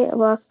ሆይ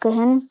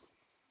እባክህን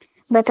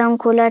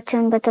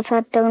በተንኮላችን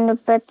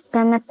በተሳደብንበት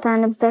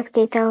በመታንበት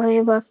ጌታ ሆይ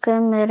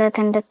እባክህን ምህረት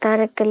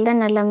እንድታደርግልን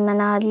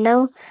እለምናለሁ።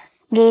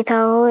 ጌታ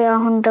ሆይ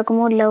አሁን ደግሞ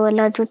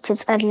ለወላጆች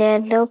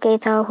ጸልያለሁ።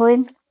 ጌታ ሆይ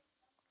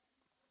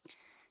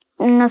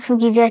እነሱ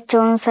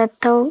ጊዜያቸውን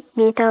ሰጥተው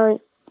ጌታ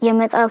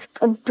የመጽሐፍ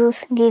ቅዱስ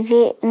ጊዜ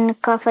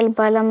እንካፈል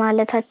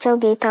ባለማለታቸው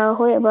ጌታ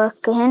ሆይ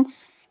እባክህን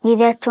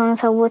ጊዜያቸውን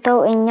ሰውተው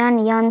እኛን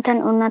ያንተን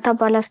እውነታ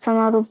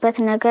ባላስተማሩበት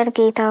ነገር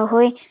ጌታ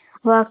ሆይ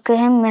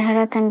እባክህን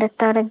ምህረት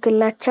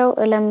እንድታደርግላቸው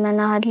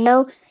እለምናለሁ።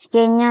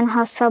 የኛን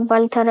ሐሳብ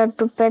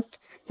ባልተረዱበት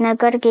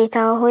ነገር ጌታ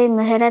ሆይ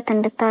ምህረት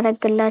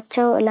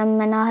እንድታደርግላቸው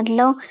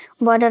እለምናለሁ።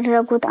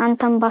 ባደረጉት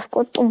አንተን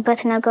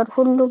ባስቆጡበት ነገር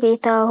ሁሉ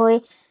ጌታ ሆይ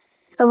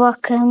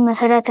እባክህን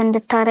ምህረት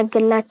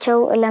እንድታደርግላቸው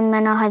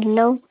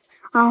እለምናለሁ።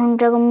 አሁን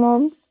ደግሞ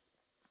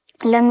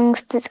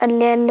ለመንግስት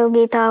ጸልያለሁ።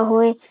 ጌታ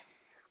ሆይ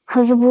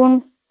ህዝቡን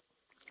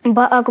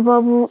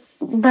በአግባቡ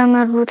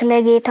በመሩት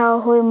ለጌታ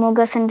ሆይ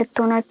ሞገስ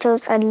እንድትሆናቸው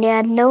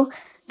ጸልያለሁ።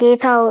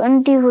 ጌታው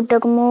እንዲሁ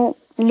ደግሞ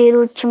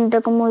ሌሎችም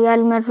ደግሞ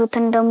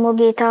ያልመሩትን ደግሞ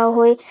ጌታ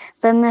ሆይ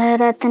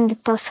በምህረት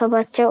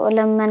እንድታስባቸው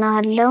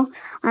እለምናለሁ።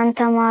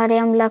 አንተ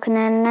ማርያም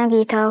ላክነና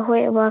ጌታ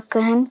ሆይ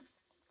እባክህን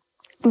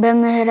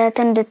በምህረት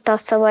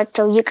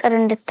እንድታስባቸው ይቅር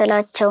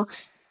እንድትላቸው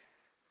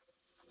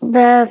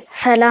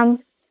በሰላም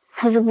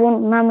ህዝቡን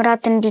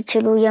መምራት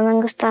እንዲችሉ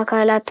የመንግስት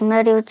አካላት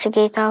መሪዎች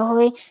ጌታ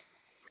ሆይ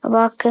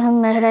እባክህን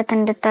ምህረት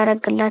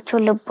እንድታደርግላቸው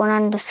ልቦና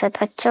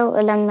እንድትሰጣቸው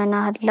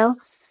እለምናለሁ።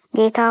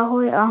 ጌታ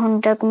ሆይ አሁን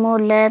ደግሞ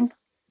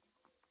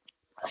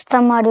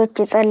ለአስተማሪዎች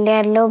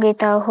ጸልያለሁ።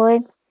 ጌታ ሆይ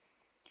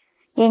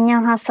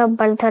የኛን ሐሳብ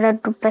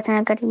ባልተረዱበት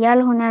ነገር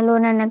ያልሆነ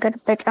ነገር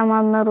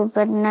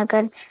በጨማመሩበት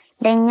ነገር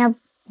ለኛ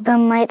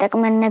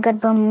በማይጠቅመን ነገር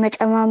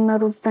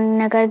በመጨማመሩብን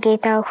ነገር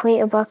ጌታ ሆይ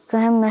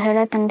እባክህን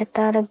ምህረት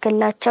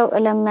እንድታረግላቸው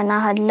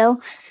እለምናለሁ።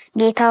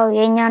 ጌታው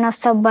የኛን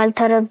ሐሳብ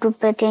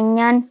ባልተረዱበት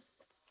የኛን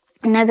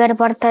ነገር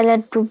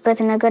ባልተረዱበት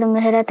ነገር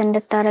ምህረት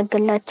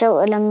እንድታረግላቸው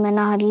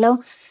እለምናለሁ።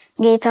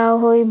 ጌታ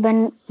ሆይ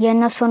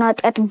የነሱን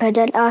ኃጢአት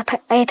በደል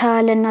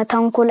አይተሃልና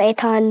ተንኮል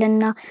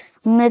አይተሃልና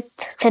ምት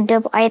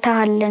ስድብ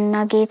አይተሃልና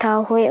ጌታ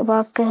ሆይ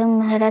እባክህን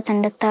ምህረት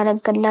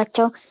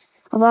እንድታረግላቸው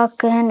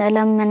እባክህን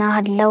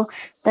እለምናለሁ።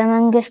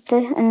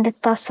 በመንግስትህ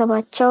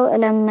እንድታስባቸው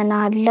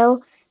እለምናለሁ።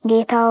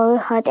 ጌታ ሆይ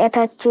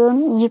ኃጢአታቸውን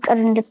ይቅር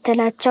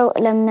እንድትላቸው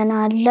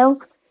እለምናለሁ።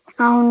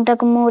 አሁን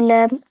ደግሞ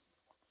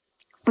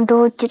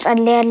ለድሆች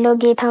ጸልያለሁ።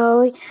 ጌታ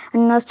ሆይ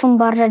እነሱን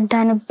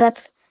ባረዳንበት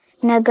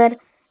ነገር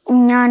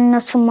እኛ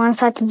እነሱን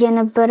ማንሳት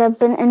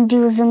እየነበረብን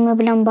እንዲሁ ዝም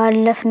ብለን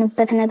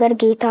ባለፍንበት ነገር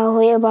ጌታ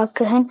ሆይ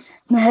እባክህን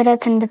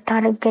ምህረት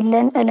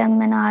እንድታረግልን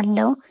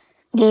እለምናለሁ።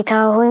 ጌታ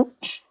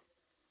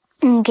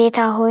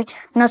ሆይ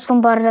እነሱን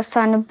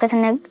ባረሳንበት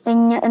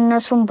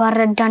እነሱን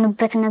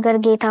ባረዳንበት ነገር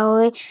ጌታ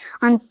ሆይ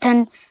አንተን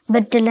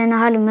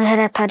በድለናል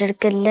ምህረት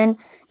አድርግልን።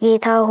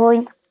 ጌታ ሆይ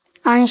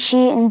አንሺ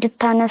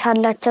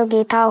እንድታነሳላቸው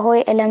ጌታ ሆይ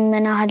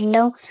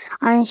እለምናለሁ።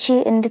 አንሺ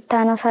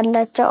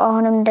እንድታነሳላቸው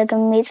አሁንም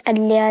ደግሜ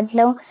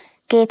ጸልያለሁ።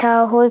 ጌታ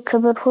ሆይ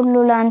ክብር ሁሉ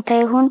ላንተ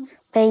ይሁን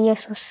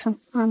በኢየሱስ ስም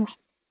አሜን።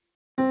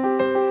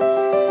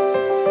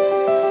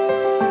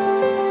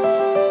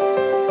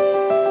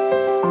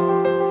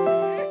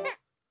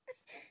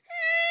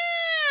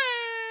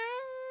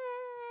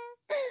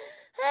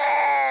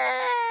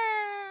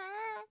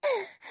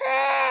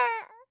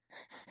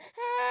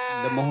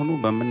 ለመሆኑ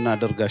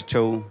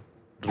በመናደርጋቸው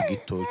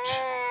ድርጊቶች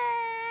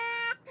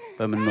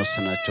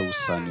በመንወስናቸው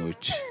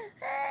ውሳኔዎች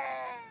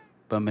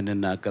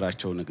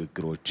በመናገራቸው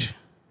ንግግሮች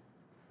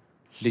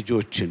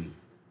ልጆችን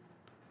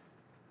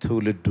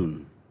ትውልዱን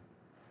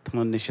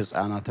ትንንሽ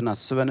ህፃናትን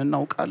አስበን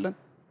እናውቃለን?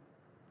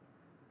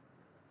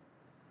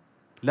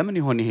 ለምን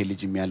ይሆን ይሄ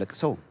ልጅ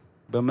የሚያለቅሰው?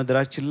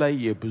 በመድራችን ላይ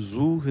የብዙ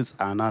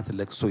ህፃናት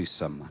ለቅሶ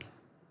ይሰማል።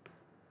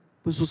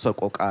 ብዙ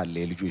ሰቆቃ አለ፣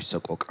 የልጆች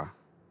ሰቆቃ።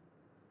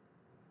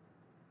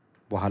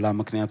 በኋላ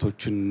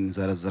ምክንያቶችን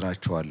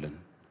ዘረዝራቸዋለን።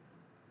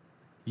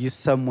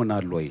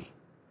 ይሰሙናል ወይ?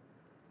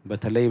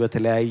 በተለይ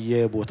በተለያየ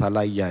ቦታ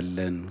ላይ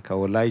ያለን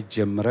ከወላጅ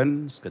ጀምረን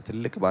እስከ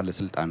ትልቅ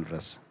ባለስልጣን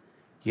ድረስ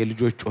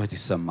የልጆች ጩኸት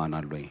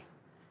ይሰማናል ወይ?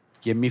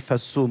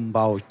 የሚፈሱ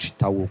እንባዎች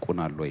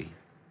ይታወቁናል ወይ?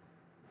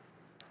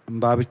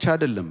 እንባ ብቻ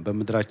አይደለም፣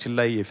 በመድራችን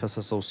ላይ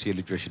የፈሰሰው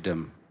የልጆች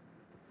ደም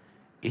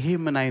ይሄ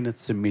ምን አይነት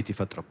ስሜት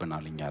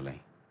ይፈጥርብናል እኛ ላይ?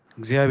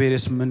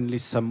 እግዚአብሔርስ ምን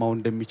ሊሰማው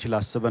እንደሚችል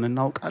አስበን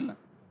እናውቃለን?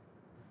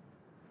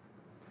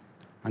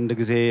 አንድ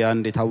ጊዜ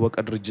አንድ የታወቀ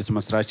ድርጅት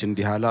መስራች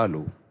እንዲህ አሉ፣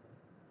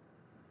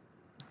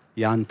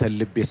 ያንተን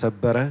ልብ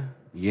የሰበረ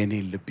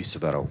የኔን ልብ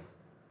ይስበረው።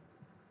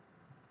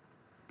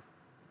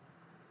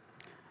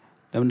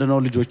 ለምንድነው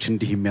ልጆች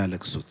እንዲህ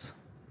የሚያለቅሱት?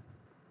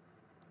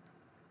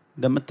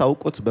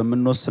 እንደምታውቁት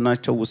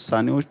በመንወስናቸው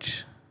ውሳኔዎች፣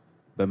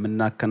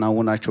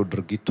 በመናከናውናቸው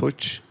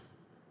ድርጊቶች፣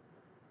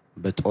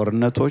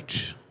 በጦርነቶች፣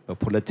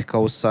 በፖለቲካ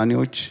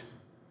ውሳኔዎች፣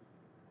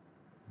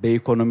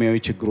 በኢኮኖሚያዊ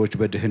ችግሮች፣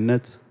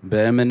 በድህነት፣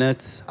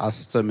 በእምነት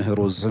አስተምህሮ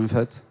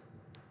ዝንፈት፣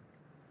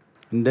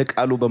 እንደ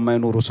ቃሉ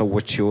በማይኖሩ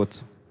ሰዎች ህይወት፣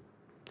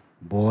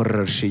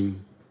 በወረርሽኝ፣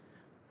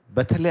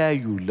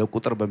 በተለያዩ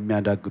ለቁጥር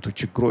በሚያዳግቱ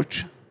ችግሮች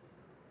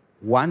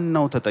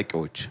ዋናው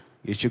ተጠቂዎች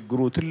የችግሩ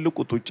ትልቁ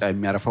ጡጫ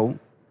የሚያርፈው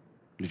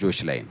ልጆች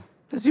ላይ ነው።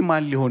 ለዚህ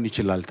ማን ሊሆን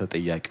ይችላል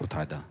ተጠያቂው?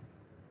 ታዲያ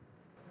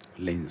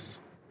ሌንስ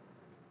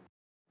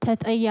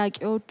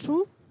ተጠያቂዎቹ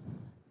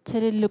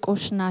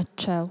ትልልቆች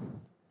ናቸው።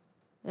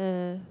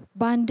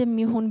 ባንድም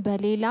ይሁን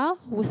በሌላ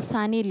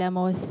ውሳኔ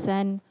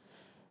ለመወሰን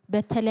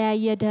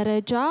በተለያየ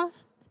ደረጃ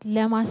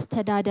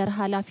ለማስተዳደር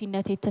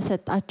ኃላፊነት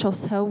የተሰጣቸው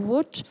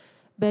ሰዎች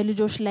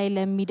በልጆች ላይ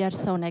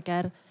ለሚደርሰው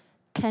ነገር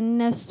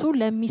ከነሱ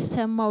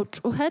ለሚሰማው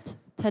ጩኸት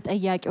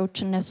ተጠያቂዎች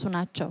እነሱ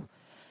ናቸው።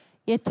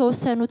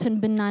 የተወሰኑትን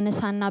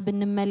ብናነሳና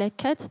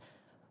ብንመለከት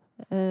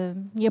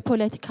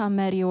የፖለቲካ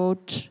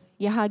መሪዎች፣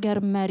 የሀገር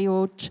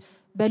መሪዎች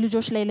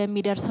በልጆች ላይ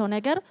ለሚደርሰው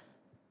ነገር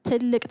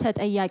ትልቅ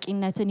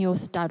ተጠያቂነትን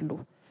ይወስዳሉ።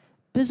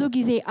 ብዙ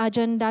ጊዜ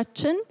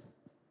አጀንዳችን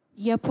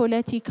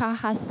የፖለቲካ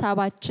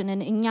ሐሳባችንን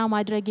እኛ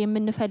ማድረግ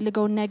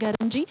የምንፈልገው ነገር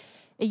እንጂ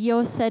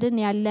እየወሰድን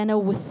ያለነው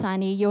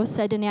ውሳኔ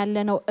እየወሰድን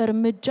ያለነው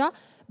እርምጃ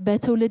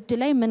በትውልድ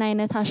ላይ ምን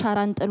አይነት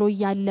አሻራን ጥሎ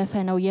ያለፈ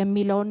ነው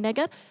የሚለውን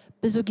ነገር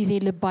ብዙ ጊዜ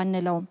ልብ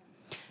አንለውም።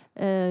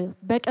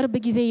 በቅርብ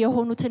ጊዜ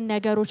የሆኑትን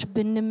ነገሮች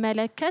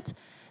ብንመለከት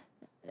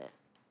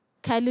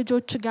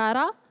ከልጆች ጋራ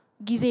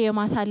ጊዜ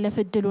የማሳለፍ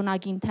እድሉን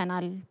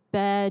አግኝተናል።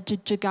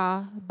 በጅጅጋ፣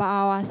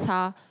 በአዋሳ፣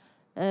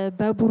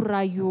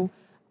 በቡራዩ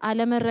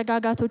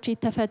አለመረጋጋቶች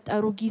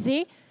የተፈጠሩ ጊዜ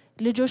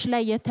ልጆች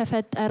ላይ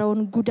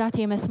የተፈጠረውን ጉዳት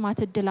የመስማት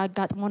እድል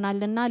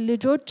አጋጥሞናልና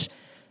ልጆች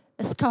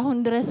እስካሁን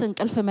ድረስ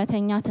እንቅልፍ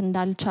መተኛት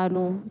እንዳልቻሉ፣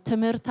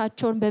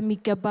 ትምህርታቸውን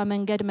በሚገባ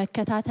መንገድ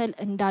መከታተል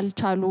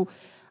እንዳልቻሉ፣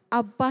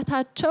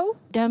 አባታቸው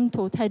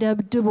ደምቶ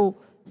ተደብድቦ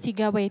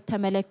ሲገባ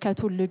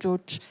የተመለከቱ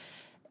ልጆች፣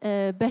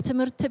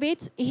 በትምህርት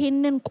ቤት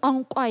ይሄንን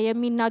ቋንቋ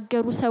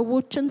የሚናገሩ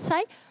ሰዎችን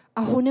ሳይ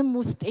አሁንም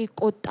ውስጥ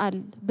ይቆጣል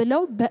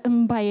ብለው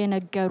በእንባ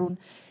የነገሩን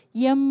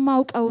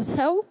የማውቀው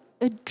ሰው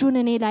እጁን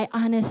እኔ ላይ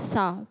አነሳ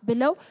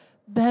ብለው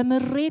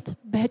በምሬት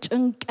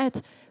በጭንቀት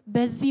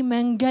በዚህ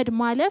መንገድ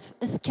ማለፍ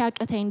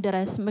እስኪያቀተኝ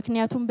ድረስ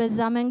ምክንያቱም በዛ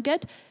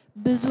መንገድ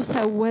ብዙ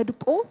ሰው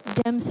ወድቆ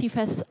ደም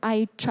ሲፈስ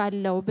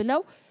አይቻለው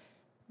ብለው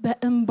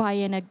በእንባ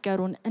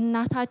የነገሩን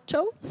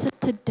እናታቸው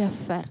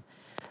ስትደፈር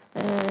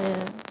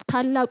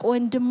ታላቅ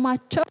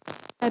ወንድማቸው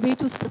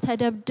በቤት ውስጥ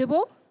ተደብድቦ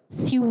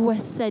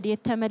ሲወሰድ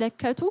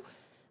የተመለከቱ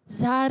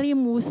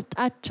ዛሬም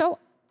ውስጣቸው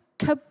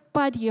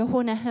ከባድ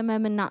የሆነ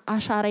ህመምና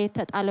አሻራ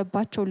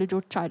የተጣለባቸው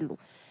ልጆች አሉ።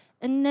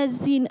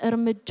 እነዚህን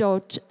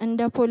እርምጃዎች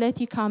እንደ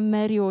ፖለቲካ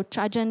መሪዎች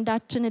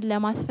አጀንዳችንን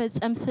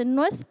ለማስፈጸም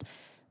ስንወስድ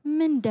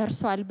ምን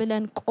ደርሷል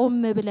ብለን ቆም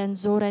ብለን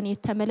ዞረን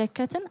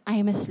የተመለከትን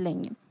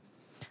አይመስለኝም።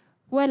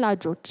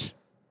 ወላጆች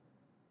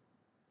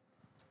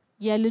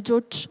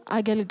የልጆች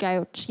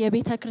አገልጋዮች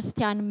የቤተ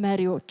ክርስቲያን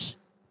መሪዎች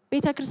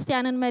ቤተ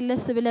ክርስቲያንን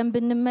መለስ ብለን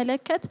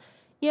ብንመለከት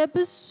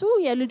የብዙ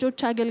የልጆች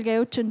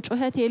አገልጋዮችን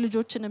ጩኸት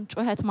የልጆችንም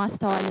ጩኸት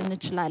ማስተዋል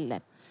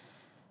እንችላለን።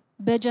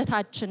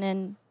 በጀታችንን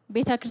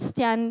ቤተ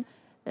ክርስቲያን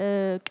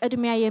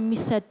ቅድሚያ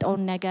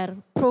የሚሰጠውን ነገር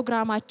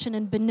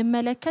ፕሮግራማችንን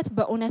ብንመለከት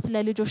በእውነት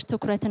ለልጆች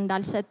ትኩረት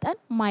እንዳልሰጠን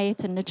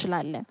ማየት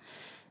እንችላለን።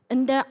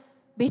 እንደ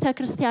ቤተ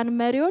ክርስቲያን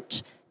መሪዎች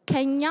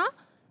ከኛ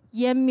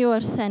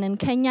የሚወርሰንን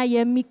ከኛ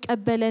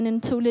የሚቀበለንን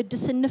ትውልድ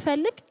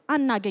ስንፈልግ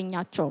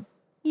አናገኛቸውም።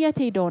 የት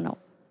ሄደው ነው?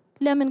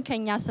 ለምን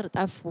ከኛ ስር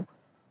ጠፉ?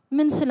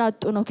 ምን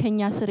ስላጡ ነው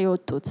ከኛ ስር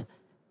የወጡት?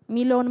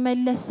 ሚሊዮን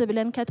መለስ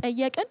ብለን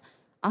ከጠየቅን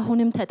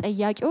አሁንም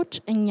ተጠያቂዎች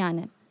እኛ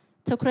ነን።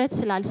 ትኩረት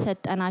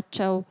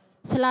ስላልሰጠናቸው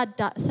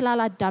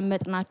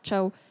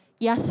ስላላዳመጥናቸው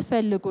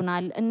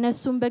ያስፈልጉናል።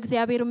 እነሱም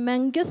በእግዚአብሔር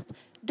መንግስት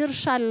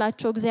ድርሻ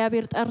አላቸው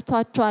እግዚአብሔር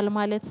ጠርቷቸዋል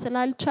ማለት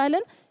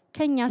ስላልቻለን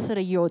ከኛ ስር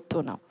እየወጡ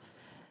ነው።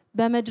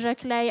 በመድረክ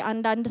ላይ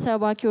አንዳንድ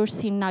ሰባኪዎች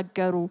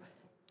ሲናገሩ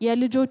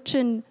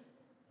የልጆችን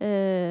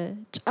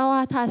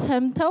ጨዋታ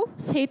ሰምተው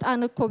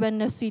ሰይጣን እኮ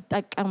በእነሱ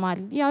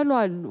ይጠቀማል ያሉ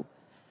አሉ።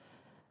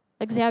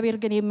 እግዚአብሔር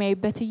ግን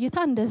የሚያይበት እይታ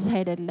እንደዛ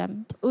አይደለም።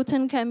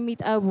 ጡትን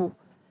ከሚጠቡ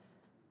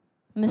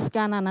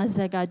ምስጋናን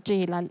አዘጋጀ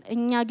ይላል።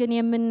 እኛ ግን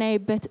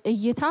የምናይበት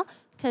እይታ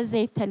ከዛ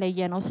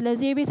የተለየ ነው።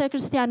 ስለዚህ የቤተ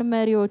ክርስቲያን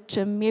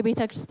መሪዎችም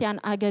የቤተ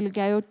ክርስቲያን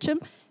አገልጋዮችም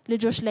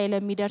ልጆች ላይ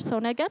ለሚደርሰው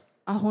ነገር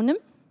አሁንም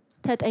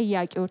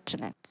ተጠያቂዎች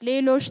ነን።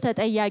 ሌሎች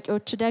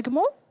ተጠያቂዎች ደግሞ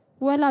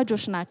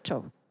ወላጆች ናቸው።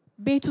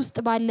 ቤት ውስጥ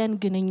ባለን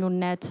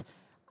ግንኙነት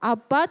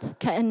አባት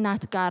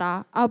ከእናት ጋራ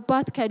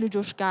አባት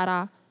ከልጆች ጋራ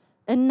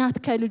እናት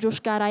ከልጆች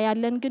ጋራ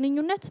ያለን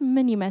ግንኙነት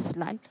ምን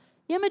ይመስላል?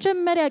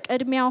 የመጀመሪያ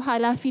ቅድሚያው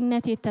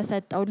ኃላፊነት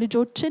የተሰጠው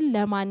ልጆችን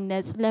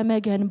ለማነጽ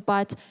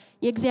ለመገንባት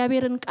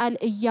የእግዚአብሔርን ቃል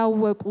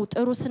እያወቁ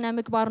ጥሩ ስነ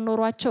ምግባር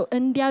ኖሯቸው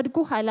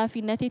እንዲያድጉ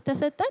ኃላፊነት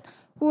የተሰጠን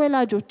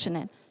ወላጆች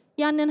ነን።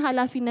 ያንን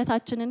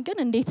ኃላፊነታችንን ግን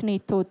እንዴት ነው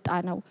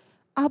የተወጣነው?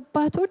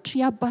 አባቶች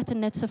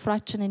የአባትነት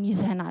ስፍራችንን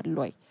ይዘናል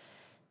ወይ?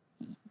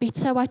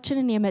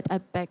 ቤተሰባችንን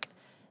የመጠበቅ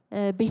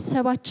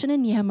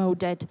ቤተሰባችንን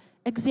የመውደድ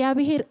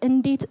እግዚአብሔር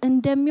እንዴት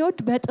እንደሚወድ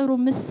በጥሩ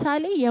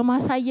ምሳሌ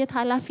የማሳየት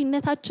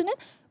ኃላፊነታችንን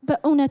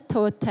በእውነት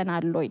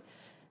ተወጥተናል ወይ?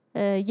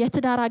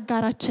 የትዳር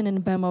አጋራችንን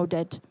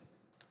በመውደድ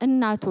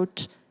እናቶች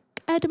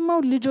ቀድመው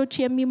ልጆች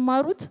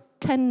የሚማሩት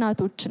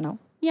ከእናቶች ነው።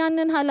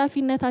 ያንን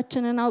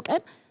ኃላፊነታችንን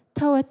አውቀን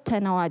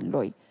ተወጥተናል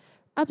ወይ?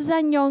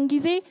 አብዛኛውን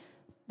ጊዜ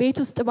ቤት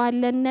ውስጥ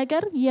ባለን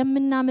ነገር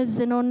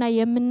የምናመዝነውና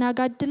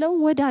የምናጋድለው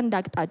ወደ አንድ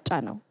አቅጣጫ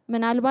ነው።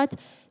 ምናልባት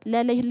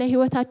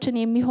ለህይወታችን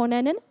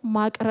የሚሆነንን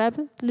ማቅረብ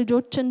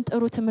ልጆችን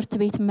ጥሩ ትምህርት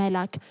ቤት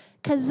መላክ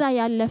ከዛ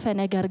ያለፈ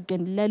ነገር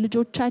ግን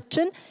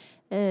ለልጆቻችን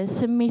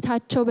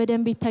ስሜታቸው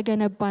በደንብ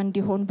የተገነባ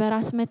እንዲሆን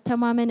በራስ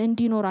መተማመን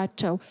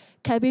እንዲኖራቸው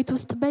ከቤት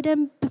ውስጥ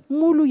በደንብ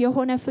ሙሉ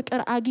የሆነ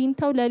ፍቅር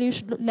አግኝተው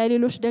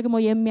ለሌሎች ደግሞ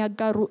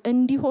የሚያጋሩ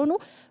እንዲሆኑ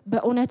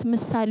በእውነት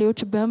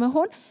ምሳሌዎች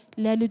በመሆን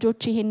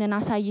ለልጆች ይሄንን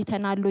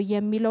አሳይተናል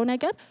የሚለው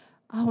ነገር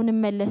አሁንም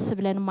መለስ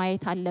ብለን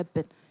ማየት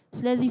አለብን።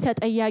 ስለዚህ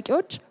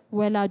ተጠያቂዎች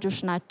ወላጆች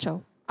ናቸው፣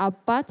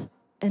 አባት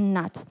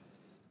እናት።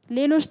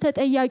 ሌሎች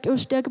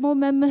ተጠያቂዎች ደግሞ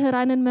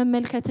መምህራንን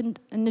መመልከት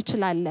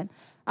እንችላለን።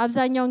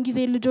 አብዛኛውን ጊዜ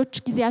ልጆች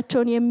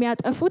ጊዜያቸውን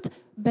የሚያጠፉት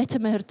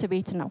በትምህርት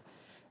ቤት ነው።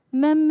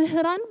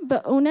 መምህራን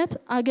በእውነት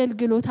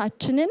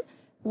አገልግሎታችንን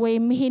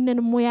ወይም ይሄንን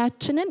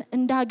ሙያችንን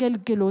እንደ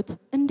አገልግሎት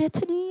እንደ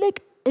ትልቅ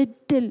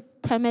እድል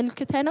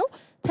ተመልክተነው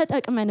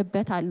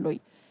ተጠቅመንበታል ወይ?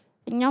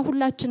 እኛ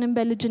ሁላችንም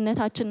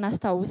በልጅነታችን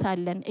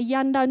እናስታውሳለን።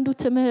 እያንዳንዱ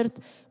ትምህርት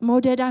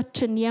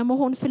መውደዳችን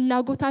የመሆን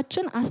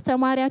ፍላጎታችን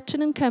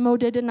አስተማሪያችንን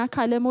ከመውደድና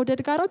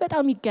ካለመውደድ ጋር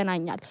በጣም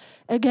ይገናኛል።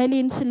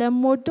 እገሌን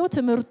ስለምወደው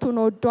ትምህርቱን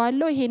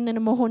ወደዋለሁ ይሄንን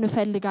መሆን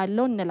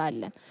እፈልጋለሁ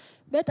እንላለን።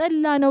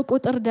 በጠላነው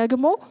ቁጥር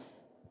ደግሞ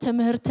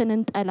ትምህርትን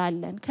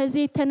እንጠላለን።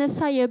 ከዚህ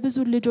የተነሳ የብዙ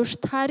ልጆች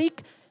ታሪክ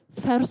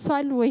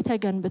ፈርሷል ወይ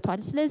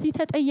ተገንብቷል። ስለዚህ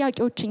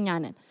ተጠያቂዎች እኛ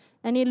ነን።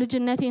 እኔ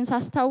ልጅነቴን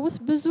ሳስታውስ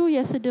ብዙ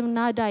የስድብ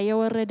ናዳ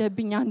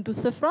የወረደብኝ አንዱ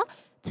ስፍራ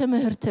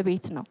ትምህርት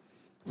ቤት ነው።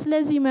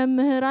 ስለዚህ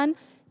መምህራን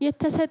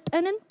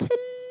የተሰጠንን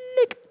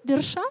ትልቅ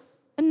ድርሻ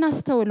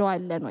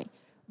እናስተውለዋለን ወይ?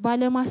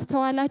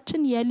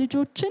 ባለማስተዋላችን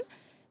የልጆችን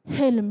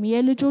ህልም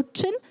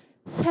የልጆችን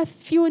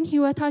ሰፊውን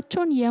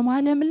ህይወታቸውን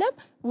የማለምለም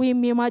ወይም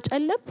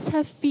የማጨለም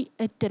ሰፊ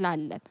እድል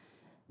አለን።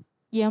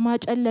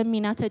 የማጨለም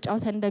ሚና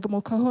ተጫውተን ደግሞ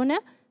ከሆነ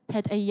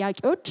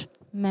ተጠያቂዎች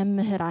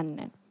መምህራን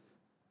ነን።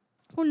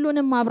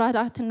 ሁሉንም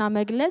ማብራራትና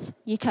መግለጽ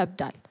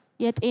ይከብዳል።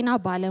 የጤና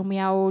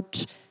ባለሙያዎች፣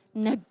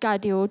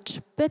 ነጋዴዎች፣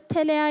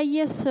 በተለያየ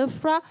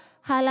ስፍራ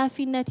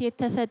ኃላፊነት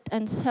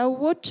የተሰጠን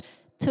ሰዎች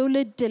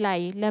ትውልድ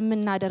ላይ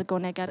ለምናደርገው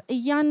ነገር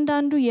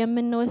እያንዳንዱ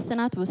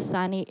የምንወስናት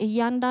ውሳኔ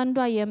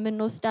እያንዳንዷ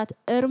የምንወስዳት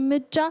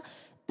እርምጃ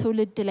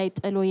ትውልድ ላይ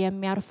ጥሎ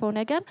የሚያርፈው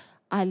ነገር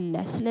አለ።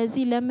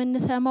 ስለዚህ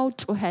ለምንሰማው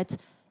ጩኸት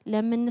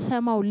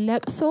ለምንሰማው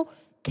ለቅሶ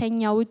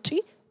ከኛ ውጪ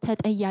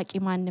ተጠያቂ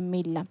ማንም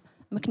የለም።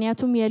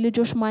 ምክንያቱም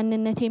የልጆች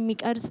ማንነት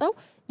የሚቀርጸው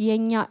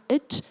የኛ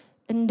እጅ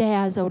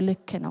እንደያዘው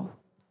ልክ ነው።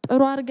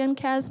 ጥሩ አርገን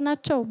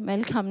ከያዝናቸው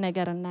መልካም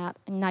ነገር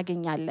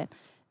እናገኛለን።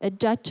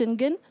 እጃችን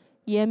ግን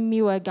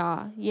የሚወጋ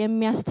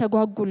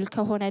የሚያስተጓጉል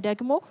ከሆነ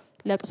ደግሞ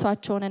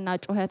ለቅሷቸውንና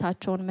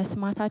ጩኸታቸውን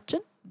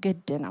መስማታችን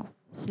ግድ ነው።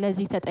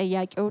 ስለዚህ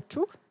ተጠያቂዎቹ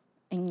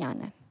እኛ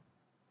ነን።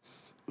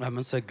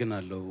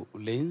 አመሰግናለሁ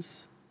ሌንስ።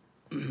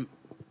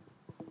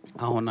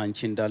 አሁን አንቺ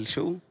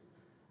እንዳልሽው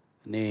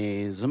እኔ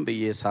ዝም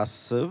ብዬ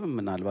ሳስብ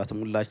ምናልባት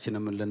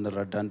ሁላችንም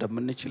ልንረዳ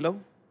እንደምንችለው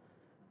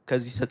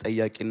ከዚህ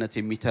ተጠያቂነት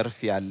የሚተርፍ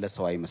ያለ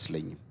ሰው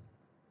አይመስለኝም።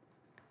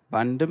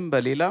 በአንድም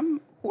በሌላም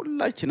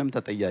ሁላችንም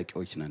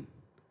ተጠያቂዎች ነን።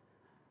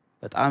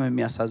 በጣም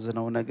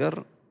የሚያሳዝነው ነገር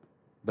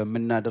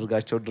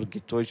በመናደርጋቸው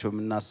ድርጊቶች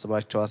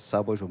በመናስባቸው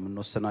ሐሳቦች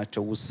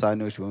በመንወስናቸው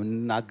ውሳኔዎች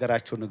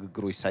በመናገራቸው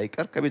ንግግሮች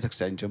ሳይቀር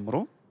ከቤተክርስቲያን ጀምሮ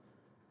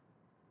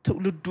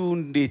ትውልዱ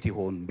እንዴት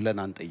ይሆን ብለን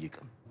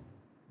አንጠይቅም።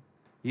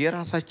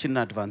 የራሳችን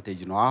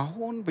አድቫንቴጅ ነው።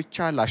 አሁን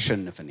ብቻ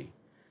ላሸንፍ ነኝ፣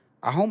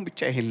 አሁን ብቻ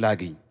ይሄን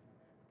ላገኝ፣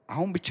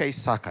 አሁን ብቻ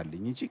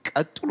ይሳካልኝ እንጂ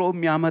ቀጥሎ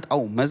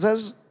የሚያመጣው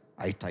መዘዝ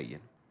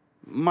አይታየን።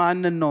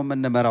 ማንን ነው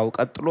የምንመራው?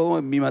 ቀጥሎ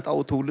የሚመጣው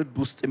ትውልድ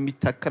ውስጥ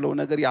የሚተከለው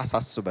ነገር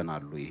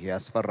ያሳስበናል፣ ይሄ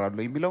ያስፈራል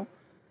የሚለው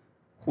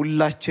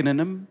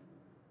ሁላችንንም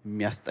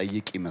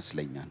የሚያስጠይቅ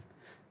ይመስለኛል።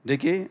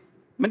 ደጌ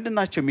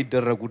ምንድናቸው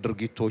የሚደረጉ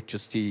ድርጊቶች?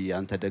 እስቲ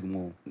አንተ ደግሞ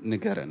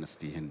ንገረን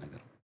እስቲ ይሄን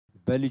ነገር።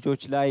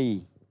 በልጆች ላይ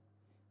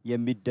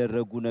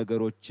የሚደረጉ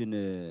ነገሮችን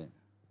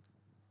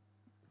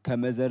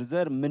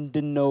ከመዘርዘር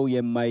ምንድነው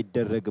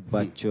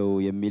የማይደረግባቸው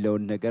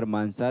የሚለውን ነገር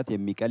ማንሳት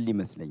የሚቀል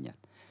ይመስለኛል።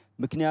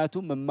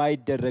 ምክንያቱም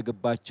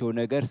የማይደረግባቸው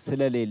ነገር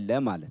ስለሌለ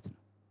ማለት ነው።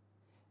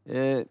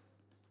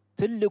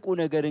 ትልቁ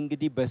ነገር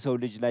እንግዲህ በሰው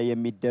ልጅ ላይ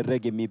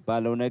የሚደረግ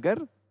የሚባለው ነገር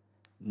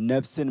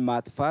ነፍስን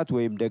ማጥፋት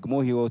ወይም ደግሞ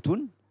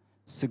ህይወቱን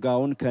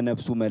ስጋውን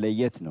ከነፍሱ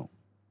መለየት ነው።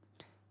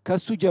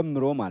 ከሱ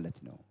ጀምሮ ማለት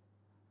ነው።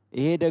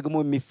 ይሄ ደግሞ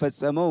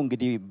የሚፈጸመው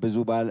እንግዲህ ብዙ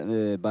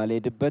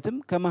ባልሄድበትም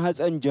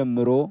ከማህፀን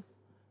ጀምሮ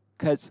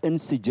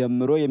ከጽንስ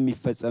ጀምሮ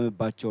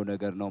የሚፈጸምባቸው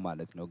ነገር ነው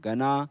ማለት ነው።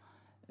 ገና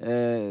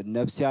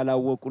ነፍስ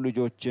ያላወቁ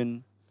ልጆችን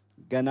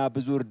ገና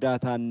ብዙ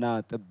እርዳታና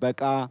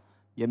ጥበቃ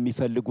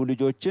የሚፈልጉ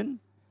ልጆችን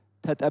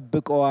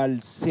ተጠብቀዋል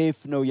ሴፍ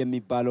ነው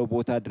የሚባለው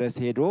ቦታ ድረስ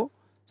ሄዶ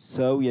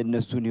ሰው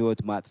የነሱን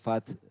ህይወት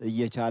ማጥፋት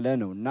እየቻለ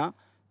ነውና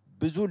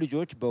ብዙ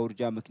ልጆች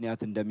በውርጃ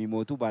ምክንያት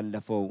እንደሚሞቱ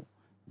ባለፈው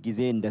ጊዜ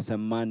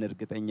እንደሰማን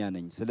እርግጠኛ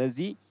ነኝ።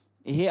 ስለዚህ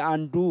ይሄ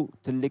አንዱ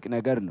ትልቅ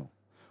ነገር ነው።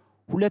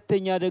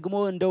 ሁለተኛ ደግሞ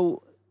እንደው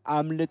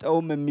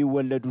አምልጠውም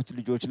የሚወለዱት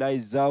ልጆች ላይ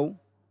ዛው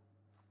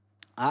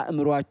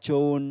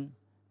አእምሯቸውን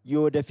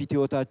የወደፊት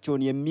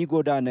ህይወታቸውን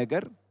የሚጎዳ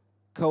ነገር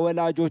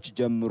ከወላጆች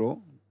ጀምሮ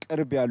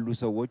ቅርብ ያሉ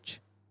ሰዎች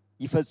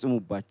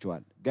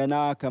ይፈጽሙባቸዋል። ገና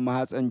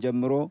ከማህፀን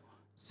ጀምሮ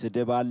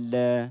ስድብ አለ፣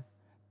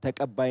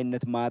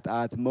 ተቀባይነት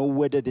ማጣት፣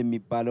 መወደድ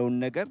የሚባለውን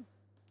ነገር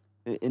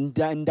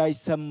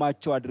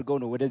እንዳይሰማቸው አድርገው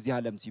ነው ወደዚህ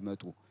ዓለም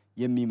ሲመጡ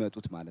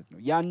የሚመጡት ማለት ነው።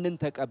 ያንን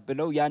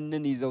ተቀብለው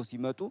ያንን ይዘው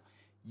ሲመጡ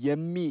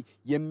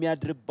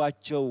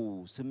የሚያድርባቸው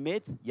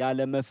ስሜት ያለ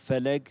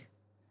መፈለግ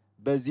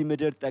በዚህ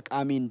ምድር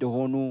ጠቃሚ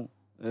እንደሆኑ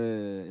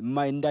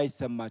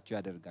እንዳይሰማቸው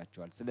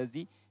ያደርጋቸዋል።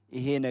 ስለዚህ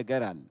ይሄ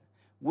ነገር አለ።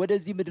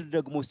 ወደዚህ ምድር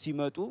ደግሞ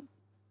ሲመጡ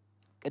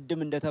ቅድም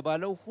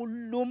እንደተባለው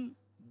ሁሉም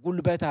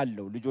ጉልበት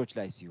አለው ልጆች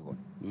ላይ ሲሆን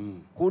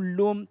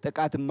ሁሉም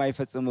ጥቃት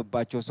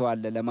የማይፈጽምባቸው ሰው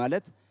አለ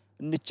ለማለት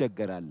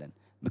እንቸገራለን።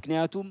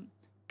 ምክንያቱም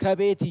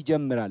ከቤት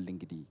ይጀምራል።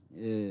 እንግዲህ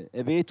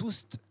ቤት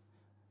ውስጥ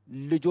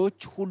ልጆች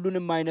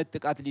ሁሉንም አይነት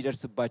ጥቃት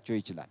ሊደርስባቸው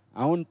ይችላል።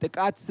 አሁን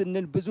ጥቃት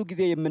ስንል ብዙ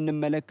ጊዜ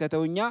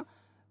የምንመለከተውኛ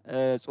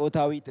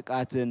ጾታዊ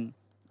ጥቃትን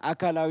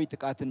አካላዊ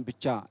ጥቃትን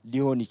ብቻ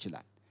ሊሆን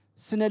ይችላል።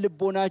 ስነ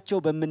ልቦናቸው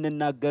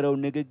በመንናገረው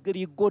ንግግር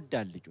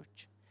ይጎዳል ልጆች።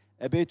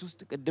 ቤት ውስጥ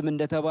ቅድም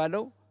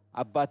እንደተባለው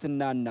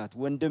አባትና እናት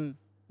ወንድም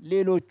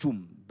ሌሎቹም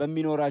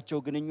በሚኖራቸው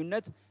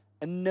ግንኙነት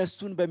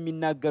እነሱን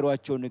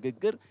በሚናገሯቸው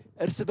ንግግር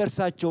እርስ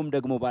በርሳቸውም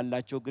ደግሞ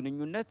ባላቸው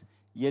ግንኙነት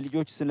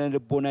የልጆች ስነ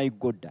ልቦና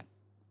ይጎዳል።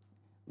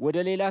 ወደ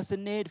ሌላ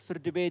ስንሄድ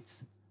ፍርድ ቤት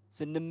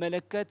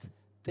ስንመለከት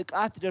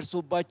ጥቃት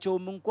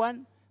ደርሶባቸውም እንኳን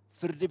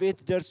ፍርድ ቤት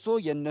ደርሶ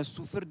የነሱ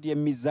ፍርድ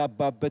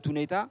የሚዛባበት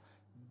ሁኔታ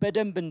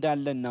በደንብ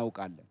እንዳለ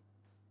እናውቃለን።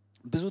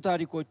 ብዙ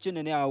ታሪኮችን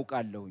እኔ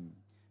አውቃለሁኝ።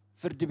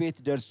 ፍርድ ቤት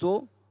ደርሶ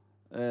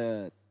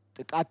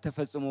ጥቃት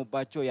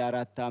ተፈጽሞባቸው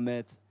የ4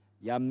 ዓመት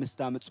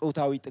የ5 ዓመት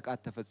ጾታዊ ጥቃት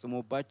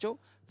ተፈጽሞባቸው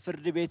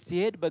ፍርድ ቤት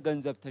ሲሄድ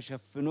በገንዘብ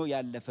ተሸፍኖ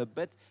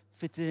ያለፈበት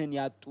ፍትህን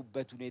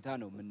ያጡበት ሁኔታ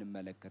ነው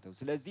የምንመለከተው።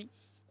 ስለዚህ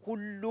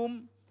ሁሉም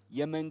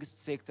የመንግስት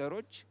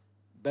ሴክተሮች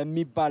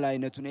በሚባል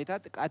አይነት ሁኔታ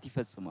ጥቃት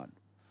ይፈጽማሉ።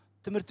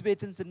 ትምህርት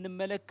ቤትን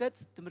ስንመለከት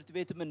ትምህርት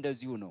ቤትም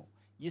እንደዚሁ ነው።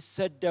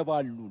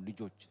 ይሰደባሉ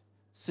ልጆች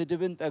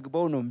ስድብን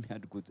ጠግበው ነው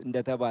የሚያድጉት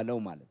እንደተባለው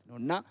ማለት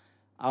ነውና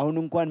አሁን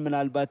እንኳን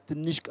ምናልባት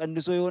ትንሽ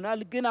ቀንሶ ይሆናል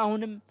ግን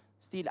አሁንም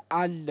ስቲል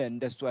አለ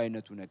እንደሱ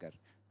አይነቱ ነገር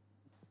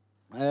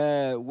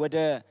ወደ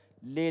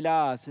ሌላ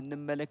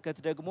ስንመለከት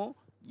ደግሞ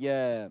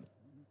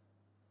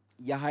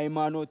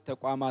የሃይማኖት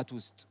ተቋማት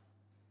ውስጥ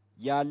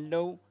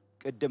ያለው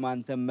ቅድም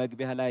አንተ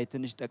መግቢያ ላይ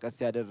ትንሽ ጠቀስ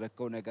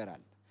ያደረከው ነገር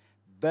አለ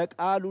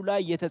በቃሉ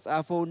ላይ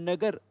የተጻፈውን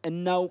ነገር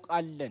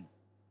እናውቃለን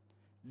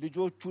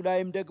ልጆቹ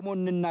ላይም ደግሞ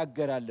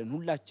እንናገራለን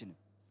ሁላችንም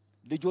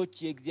ልጆች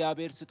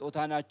የእግዚአብሔር ስጦታ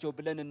ናቸው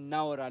ብለን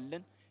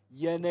እናወራለን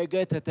የነገ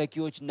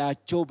ተተኪዎች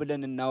ናቸው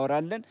ብለን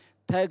እናወራለን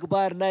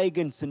ተግባር ላይ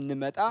ግን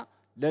ስንመጣ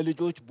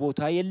ለልጆች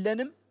ቦታ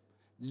የለንም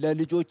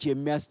ለልጆች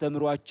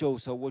የሚያስተምሯቸው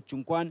ሰዎች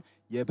እንኳን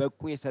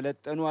የበቁ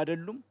የሰለጠኑ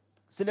አይደሉም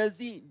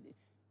ስለዚህ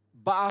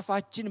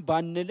በአፋችን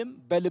ባንልም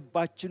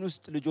በልባችን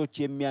ውስጥ ልጆች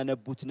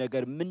የሚያነቡት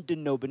ነገር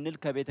ምንድነው ብንል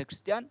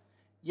ከቤተክርስቲያን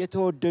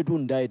የተወደዱ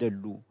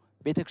እንዳይደሉ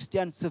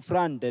ቤተክርስቲያን ስፍራ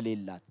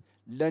እንደሌላት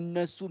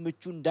ለነሱ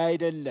ምቹ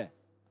እንዳይደለ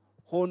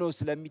ሆኖ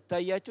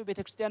ስለሚታያቸው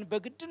ቤተክርስቲያን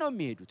በግድ ነው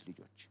የሚሄዱት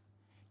ልጆች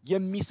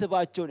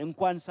የሚስባቸው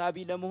እንኳን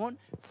ሳቢ ለመሆን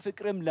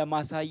ፍቅርም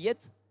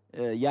ለማሳየት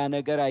ያ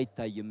ነገር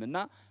አይታይምና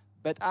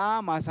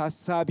በጣም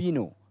አሳሳቢ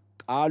ነው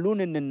ቃሉን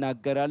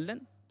እንናገራለን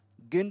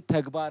ግን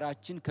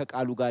ተግባራችን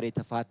ከቃሉ ጋር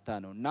የተፋታ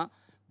ነውና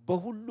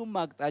በሁሉም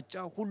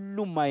አቅጣጫ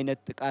ሁሉም አይነት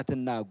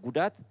ጥቃትና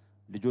ጉዳት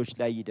ልጆች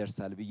ላይ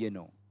ይደርሳል ብዬ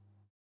ነው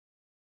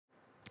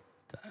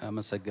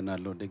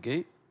አመሰግናለሁ ደጌ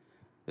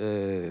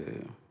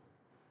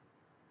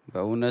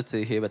በእውነት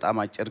ይሄ በጣም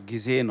አጭር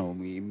ጊዜ ነው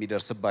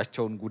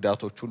የሚደርስባቸውን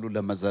ጉዳቶች ሁሉ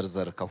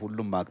ለመዘርዘር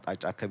ከሁሉም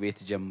አቅጣጫ ከቤት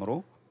ጀምሮ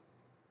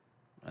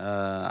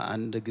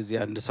አንድ ጊዜ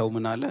አንድ ሰው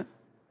ምን አለ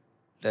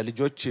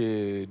ለልጆች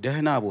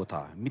ደህና ቦታ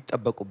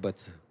የሚጠበቁበት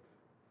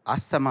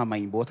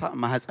አስተማማኝ ቦታ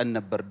ማህፀን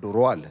ነበር ድሮ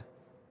አለ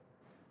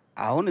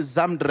አሁን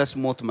እዛም ድረስ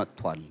ሞት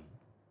መጥቷል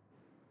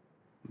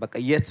በቃ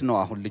የት ነው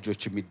አሁን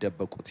ልጆች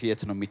የሚደበቁት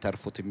የት ነው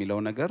የሚተርፉት የሚለው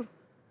ነገር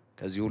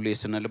ከዚህ ሁሉ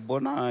የስነ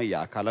ልቦና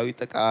የአካላዊ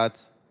ጥቃት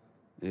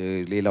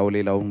ሌላው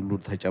ሁሉ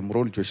ተጨምሮ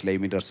ልጆች ላይ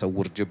የሚደርሰው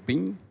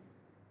ውርጅብኝ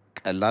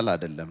ቀላል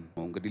አይደለም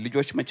እንግዲህ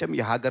ልጆች መቼም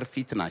የሀገር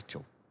ፊት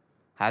ናቸው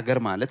ሀገር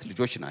ማለት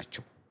ልጆች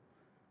ናቸው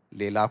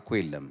ሌላ እኮ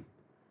የለም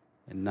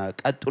እና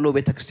ቀጥሎ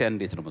ቤተክርስቲያን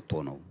እንዴት ነው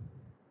የምትሆነው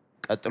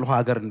ቀጥሎ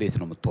ሀገር እንዴት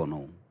ነው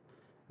የምትሆነው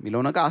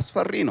የሚለው ነገር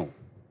አስፈሪ ነው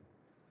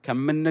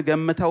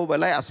ከምንገምተው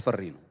በላይ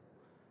አስፈሪ ነው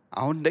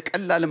አሁን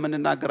ለቀላል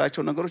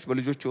የምንናገራቸው ነገሮች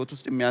በልጆች ህይወት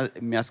ውስጥ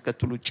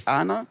የሚያስከትሉ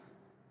ጫና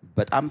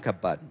በጣም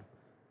ከባድ ነው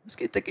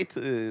እስኪ ጥቂት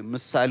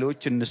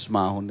ምሳሌዎች እንስማ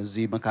አሁን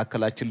እዚህ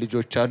መካከላችን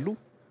ልጆች አሉ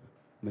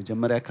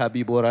መጀመሪያ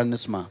ካቢቦራ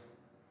እንስማ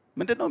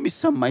ምንድነው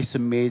የሚሰማሽ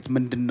ስሜት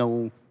ምንድነው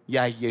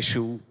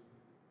ያየሽው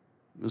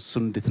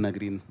እሱን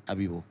እንድትነግሪን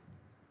አቢቦ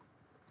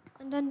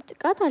አንዳንድ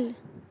ጥቃት አለ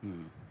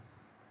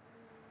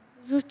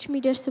ልጆች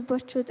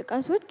የሚደርስባቸው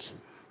ጥቃቶች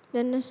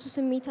ለነሱ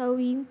ስሜታዊ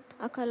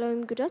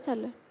አካላዊም ጉዳት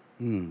አለ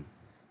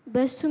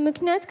በሱ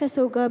ምክንያት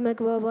ከሰው ጋር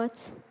መግባባት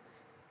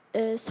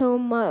ሰው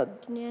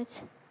ማግኘት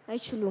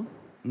አይችሉም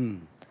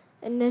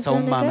ሰው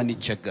ማመን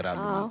ይቸገራሉ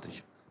ማለት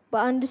ነው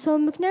በአንድ ሰው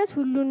ምክንያት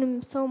ሁሉንም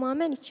ሰው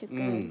ማመን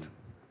ይቸገራሉ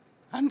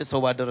አንድ ሰው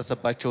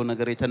ባደረሰባቸው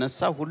ነገር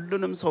የተነሳ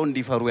ሁሉንም ሰው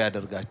እንዲፈሩ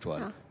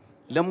ያደርጋቸዋል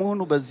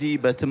ለመሆኑ በዚህ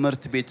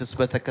በትምህርት ቤትስ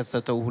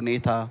በተከሰተው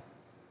ሁኔታ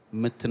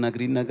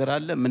ምትነግሪን ነገር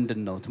አለ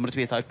ምንድነው ትምህርት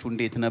ቤታችሁ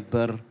እንዴት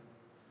ነበር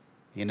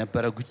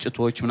የነበረ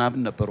ግጭቶች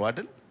ምናምን ነበሩ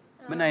አይደል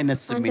ምን አይነት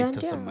ስሜት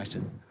ተሰማሽ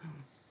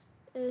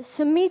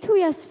ስሜቱ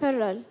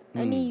ያስፈራል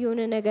እኔ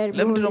የሆነ ነገር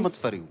ለምንድነው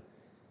የምትፈሪው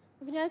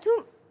ምክንያቱም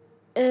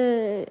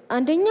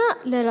አንደኛ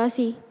ለራሴ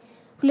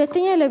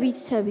ሁለተኛ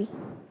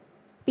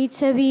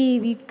ለቤተሰቤ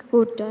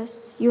ቢጎዳስ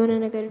የሆነ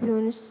ነገር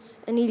ቢሆንስ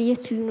እኔ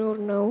ለየት ልኖር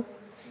ነው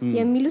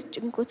የሚሉት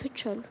ጭንቆቶች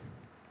አሉ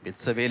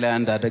ቤተሰቤ ላይ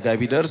አንድ አደጋ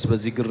ቢደርስ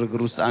በዚህ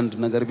ግርግር ውስጥ አንድ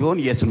ነገር ቢሆን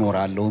የት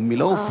ኖራለሁ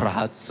የሚለው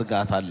ፍርሃት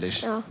ስጋት አለሽ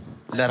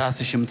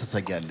ለራስሽም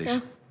ተሰጊያለሽ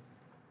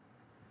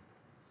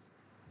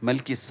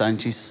መልኪስ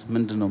አንቺስ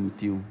ምንድነው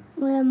የምትዩ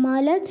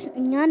ማለት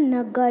እኛን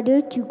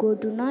ነጋዴዎች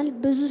ይጎዱናል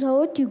ብዙ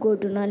ሰዎች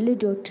ይጎዱናል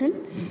ልጆችን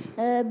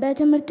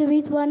በትምህርት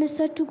ቤት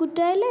ባነሳችሁ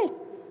ጉዳይ ላይ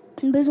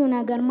ብዙ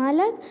ነገር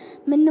ማለት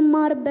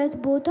ምንማርበት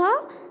ቦታ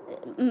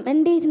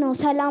እንዴት ነው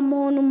ሰላም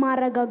መሆኑን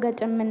ማረጋገጥ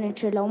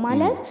የምንችለው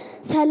ማለት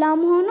ሰላም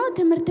ሆኖ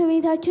ትምህርት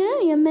ቤታችንን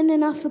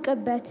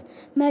የምንናፍቅበት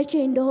መቼ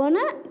እንደሆነ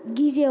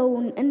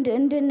ጊዜውን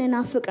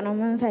እንድንናፍቅ ነው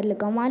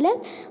የምንፈልገው ማለት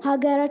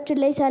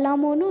ሀገራችን ላይ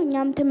ሰላም ሆኖ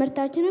እኛም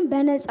ትምህርታችንን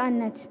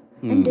በነጻነት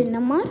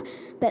እንድንማር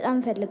በጣም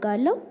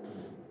ፈልጋለሁ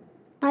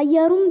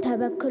አየሩም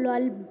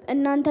ተበክሏል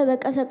እናንተ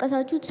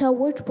በቀሰቀሳችሁት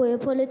ሰዎች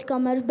የፖለቲካ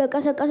መሪዎች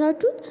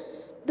በቀሰቀሳችሁት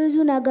ብዙ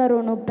ነገር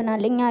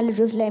ሆኖብናል እኛ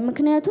ልጆች ላይ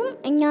ምክንያቱም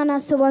እኛን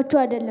አስባችሁ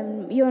አይደለም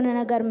የሆነ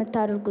ነገር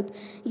የምታደርጉት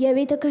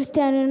የቤተ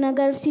ክርስቲያን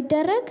ነገር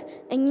ሲደረግ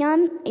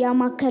እኛን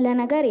ያማከለ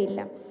ነገር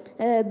የለም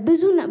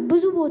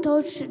ብዙ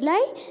ቦታዎች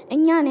ላይ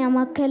እኛን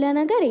ያማከለ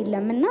ነገር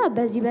የለምና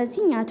በዚህ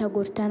እኛ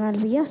ተጎድተናል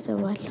ብዬ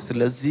አስባለሁ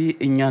ስለዚህ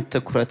እኛ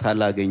ትኩረት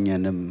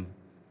አላገኘንም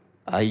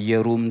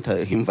አየሩም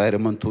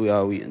ኢንቫይሮንመንቱ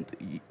ያው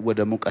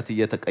ወደ ሙቀት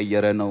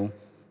እየተቀየረ ነው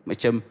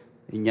መቼም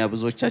እኛ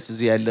ብዙዎቻችን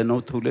እዚህ ያለነው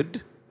ትውልድ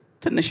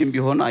ትንሽም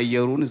ቢሆን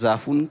አየሩን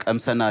ዛፉን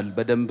ቀምሰናል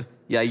በደንብ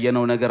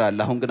ያየነው ነገር አለ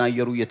አሁን ግን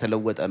አየሩ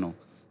እየተለወጠ ነው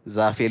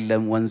ዛፍ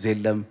የለም ወንዝ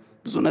የለም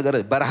ብዙ ነገር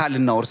በረሃ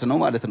ልናወርስ ነው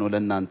ማለት ነው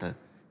ለእናንተ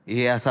ይሄ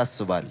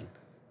ያሳስባል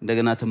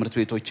እንደገና ትምህርት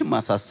ቤቶችም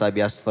ማሳሳቢ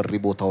ያስፈሪ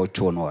ቦታዎች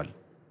ሆነዋል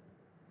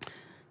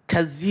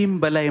ከዚህም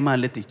በላይ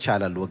ማለት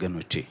ይቻላል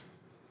ወገኖቼ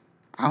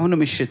አሁን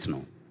ምሽት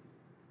ነው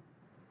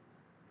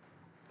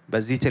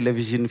በዚህ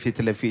ቴሌቪዥን ፊት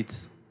ለፊት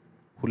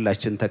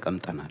ሁላችን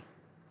ተቀምጠናል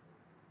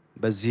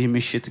በዚህ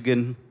ምሽት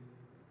ግን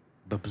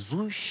በብዙ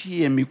ሺህ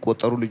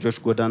የሚቆጠሩ ልጆች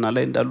ጎዳና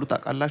ላይ እንዳሉ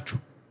ታውቃላችሁ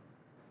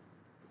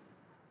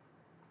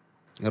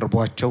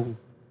እርቧቸው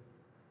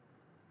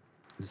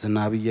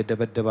ዝናብ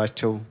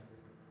እየደበደባቸው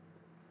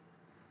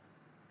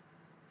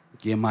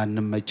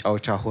የማንም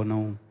መጫወቻ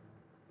ሆነው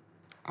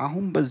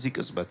አሁን በዚህ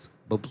ቅጽበት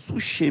በብዙ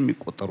ሺህ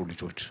የሚቆጠሩ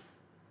ልጆች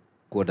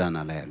ጎዳና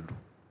ላይ አሉ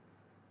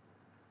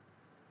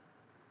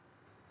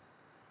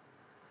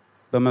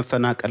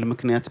በመፈናቀል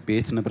ምክንያት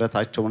ቤት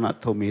ንብረታቸውን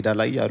አጥተው ሜዳ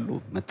ላይ ያሉ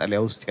መጠለያ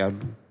ውስጥ ያሉ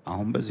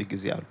አሁን በዚህ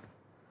ጊዜ አሉ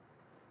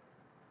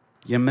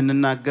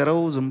የምንናገረው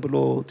ዝም ብሎ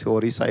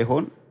ቲዮሪ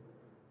ሳይሆን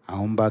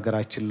አሁን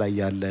በአገራችን ላይ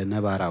ያለ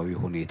ነባራዊ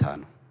ሁኔታ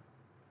ነው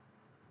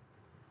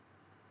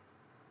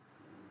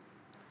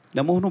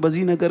ለመሆኑ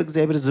በዚህ ነገር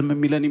እግዚአብሔር ዝም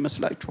የሚለን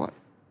ይመስላችኋል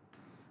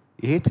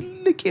ይሄ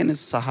ትልቅ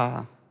የንስሐ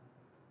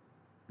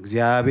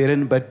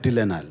እግዚአብሔርን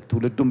በድለናል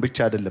ትውልዱን ብቻ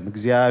አይደለም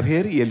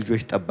እግዚአብሔር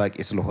የልጆች ጠባቂ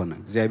ስለሆነ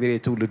እግዚአብሔር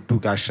የትውልዱ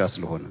ጋሻ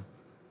ስለሆነ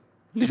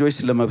ልጆች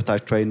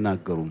ስለመብታቸው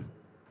አይናገሩም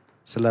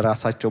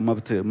ስለራሳቸው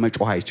መብት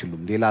መጮህ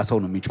አይችሉም ሌላ ሰው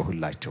ነው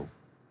የሚጮህላቸው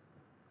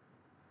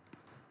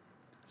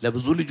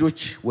ለብዙ ልጆች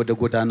ወደ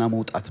ጎዳና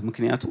መውጣት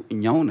ምክንያቱ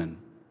እኛው ነን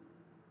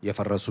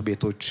የፈረሱ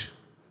ቤቶች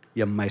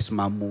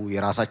የማይስማሙ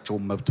የራሳቸው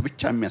መብት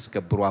ብቻ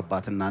የሚያስከብሩ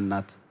አባትና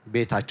እናት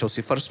ቤታቸው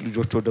ሲፈርስ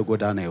ልጆች ወደ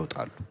ጎዳና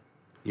ይወጣሉ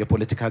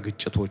የፖለቲካ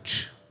ግጭቶች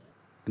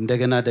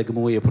እንደገና ደግሞ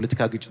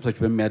የፖለቲካ ግጭቶች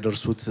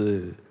በሚያደርሱት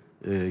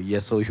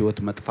የሰው ህይወት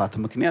መጥፋት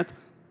ምክንያት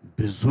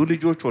ብዙ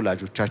ልጆች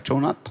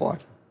ወላጆቻቸውን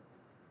አጥተዋል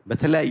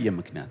በተለያየ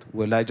ምክንያት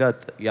ወላጅ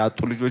ያጡ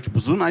ልጆች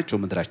ብዙ ናቸው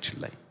ምድራችን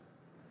ላይ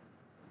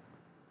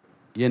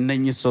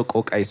የነኚህ ሰው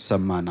ቆቃ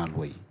ይሰማናል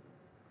ወይ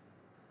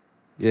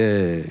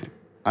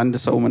አንድ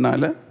ሰው ምን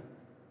አለ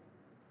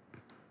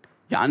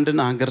የአንድን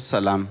ሀገር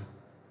ሰላም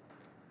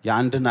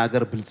የአንድን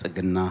ሀገር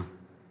ብልጽግና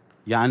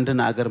የአንድን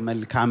ሀገር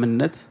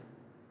መልካምነት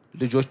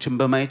ልጆችን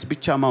በማየት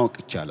ብቻ ማወቅ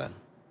ይቻላል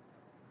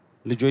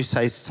ልጆች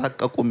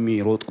ሳይሳቀቁ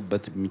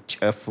የሚሮጡበት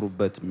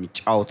የሚጨፍሩበት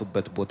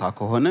የሚጫወቱበት ቦታ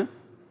ከሆነ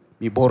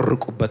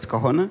የሚቦርቁበት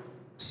ከሆነ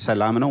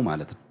ሰላም ነው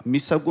ማለት ነው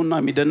የሚሰጉና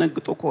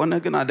የሚደነግጡ ከሆነ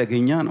ግን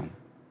አደገኛ ነው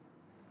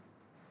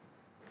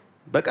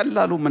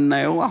በቀላሉ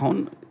ምናየው አሁን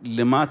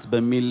ልማት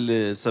በሚል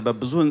ሰበብ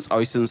ብዙ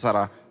ህንጻዎች ስንሰራ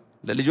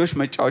ለልጆች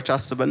መጫወቻ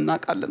አስበና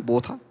ቃለን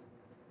ቦታ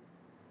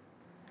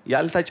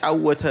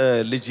ያልተጫወተ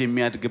ልጅ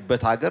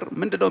የሚያድግበት ሀገር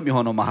ምንድነው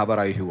የሚሆነው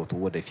ማህበራዊ ህይወቱ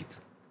ወደፊት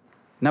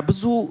እና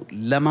ብዙ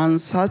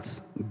ለማንሳት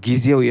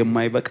ጊዜው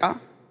የማይበቃ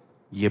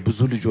የብዙ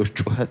ልጆች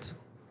ጩኸት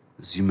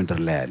እዚህ ምድር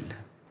ላይ አለ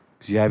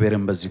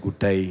እግዚአብሔርን በዚህ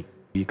ጉዳይ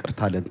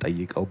ይቅርታ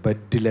ልንጠይቀው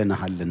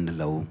በድለናል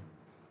እንለው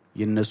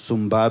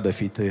የነሱም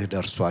በፊትህ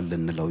ደርሷል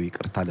እንለው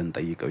ይቅርታ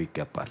ልንጠይቀው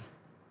ይገባል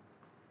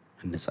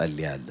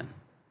እንጸልያለን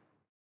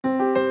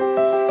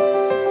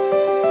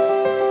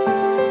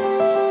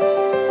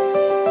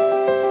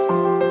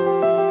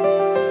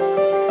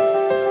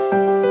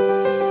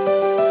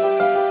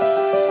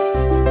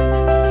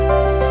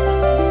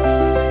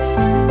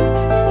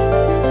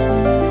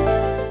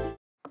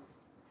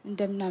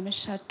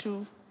እንደምናመሻችሁ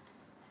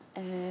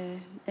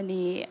እኔ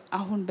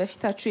አሁን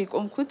በፊታችሁ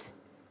የቆምኩት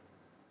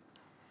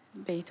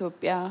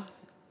በኢትዮጵያ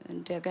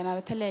እንደገና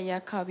በተለያየ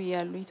አካባቢ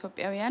ያሉ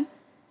ኢትዮጵያውያን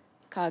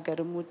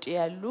ከሀገርም ውጪ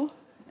ያሉ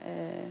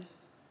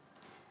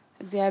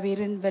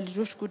እግዚአብሔርን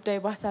በልጆች ጉዳይ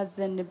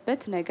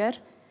ባሳዘንበት ነገር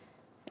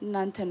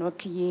እናንተን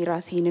ወክዬ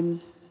ራሴንም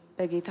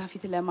በጌታ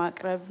ፊት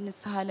ለማቅረብ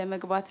ንስሐ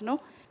ለመግባት ነው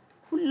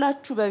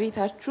ሁላችሁ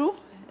በቤታችሁ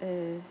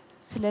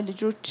ስለ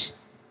ልጆች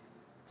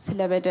ስለ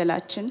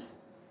በደላችን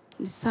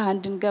ንስሐ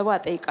እንድንገባ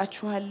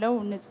ጠይቃችኋለሁ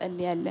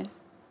እንጸልያለን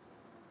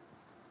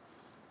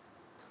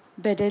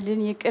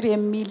በደልን ይቅር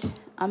የሚል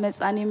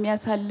አመጻን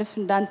የሚያሳልፍ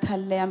እንዳንተ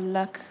ያለ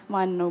አምላክ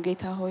ማን ነው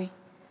ጌታ ሆይ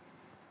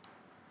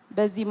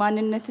በዚህ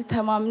ማንነት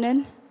ተማምነን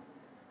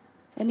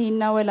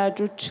እኔና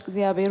ወላጆች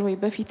እግዚአብሔር ሆይ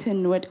በፊትህ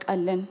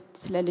እንወድቃለን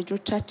ስለ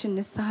ልጆቻችን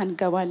ንስሐ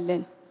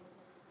እንገባለን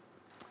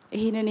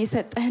ይሄንን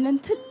የሰጠህንን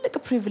ትልቅ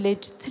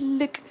ፕሪቪሌጅ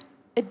ትልቅ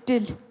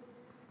እድል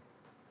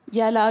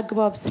ያለ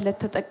አግባብ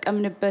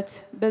ስለተጠቀምንበት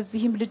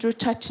በዚህም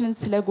ልጆቻችንን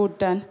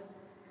ስለጎዳን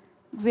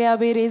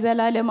እግዚአብሔር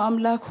የዘላለም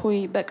አምላክ ሆይ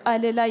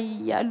በቃል ላይ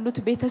ያሉት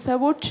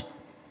ቤተሰቦች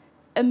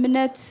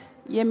እምነት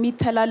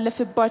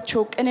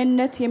የሚተላለፍባቸው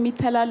ቅንነት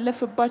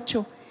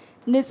የሚተላለፍባቸው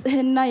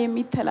ንጽህና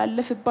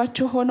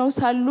የሚተላለፍባቸው ሆነው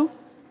ሳሉ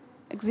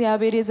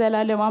እግዚአብሔር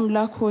የዘላለም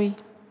አምላክ ሆይ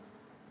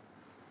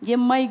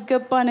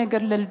የማይገባ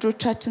ነገር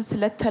ለልጆቻችን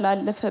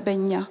ስለተላለፈ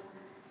በእኛ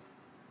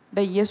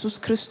በኢየሱስ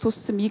ክርስቶስ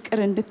ስም ይቅር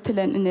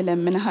እንድትለን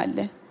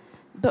እንለምንሃለን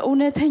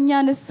በእውነተኛ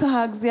ንስሐ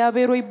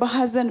እግዚአብሔር ሆይ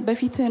በሐዘን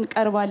በፊትህ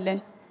እንቀርባለን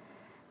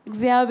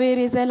እግዚአብሔር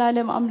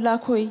የዘላለም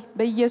አምላክ ሆይ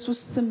በኢየሱስ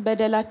ስም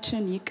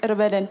በደላችን ይቅር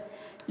በለን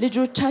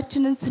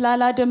ልጆቻችንን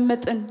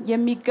ስላላደመጥን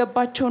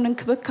የሚገባቸውን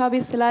እንክብካቤ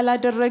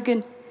ስላላደረግን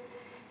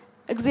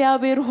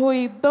እግዚአብሔር ሆይ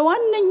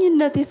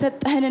በዋነኝነት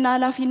የሰጠህንን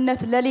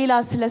ኃላፊነት ለሌላ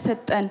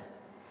ስለሰጠን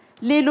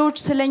ሌሎች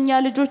ስለኛ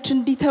ልጆች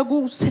እንዲተጉ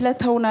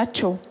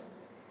ስለተውናቸው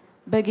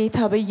በጌታ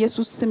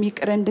በኢየሱስ ስም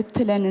ይቅር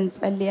እንድትለን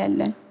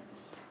እንጸልያለን።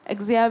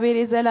 እግዚአብሔር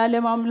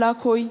የዘላለም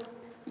አምላክ ሆይ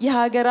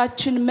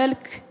የሀገራችን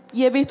መልክ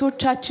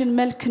የቤቶቻችን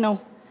መልክ ነው።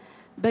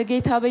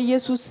 በጌታ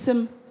በኢየሱስ ስም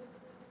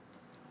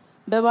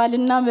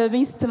በባልና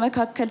በሚስት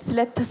መካከል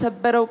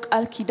ስለተሰበረው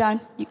ቃል ኪዳን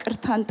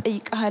ይቅርታን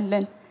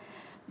ጠይቀሃለን።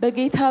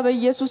 በጌታ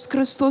በኢየሱስ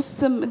ክርስቶስ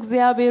ስም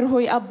እግዚአብሔር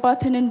ሆይ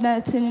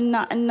አባትነትንና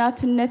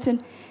እናትነትን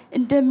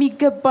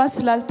እንደሚገባ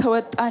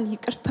ስላልተወጣን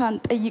ይቅርታን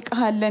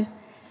ጠይቀሃለን።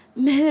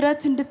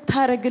 ምህረት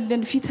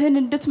እንድታረግልን ፊትህን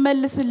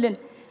እንድትመልስልን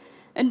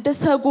እንደ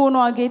ሰጎኗ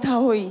ጌታ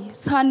ሆይ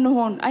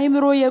ሳንሆን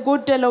አይምሮ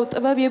የጎደለው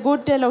ጥበብ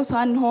የጎደለው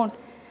ሳንሆን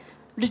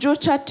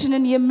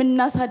ልጆቻችንን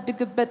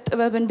የምናሳድግበት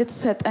ጥበብ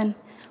እንድትሰጠን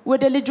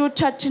ወደ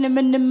ልጆቻችን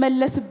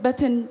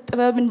የምንመለስበትን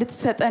ጥበብ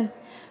እንድትሰጠን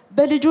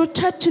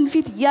በልጆቻችን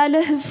ፊት ያለ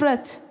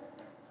ህፍረት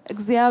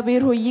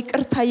እግዚአብሔር ሆይ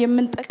ይቅርታ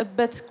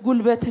የምንጠቅበት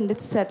ጉልበት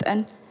እንድትሰጠን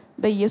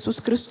በኢየሱስ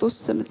ክርስቶስ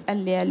ስም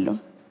ጸልያለሁ።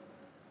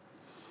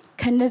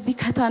 ከነዚህ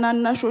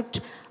ከታናናሾች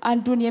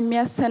አንዱን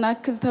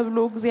የሚያሰናክል ተብሎ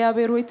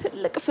እግዚአብሔር ሆይ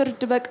ትልቅ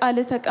ፍርድ በቃል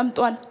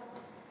ተቀምጧል።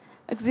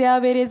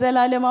 እግዚአብሔር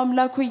የዘላለም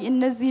አምላክ ሆይ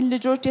እነዚህን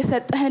ልጆች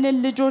የሰጠህንን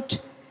ልጆች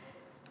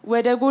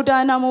ወደ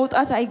ጎዳና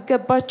መውጣት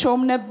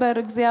አይገባቸውም ነበር።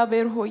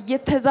 እግዚአብሔር ሆይ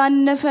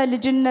የተዛነፈ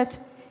ልጅነት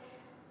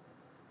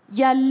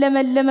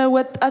ያለመለመ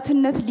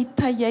ወጣትነት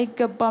ሊታይ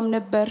አይገባም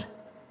ነበር።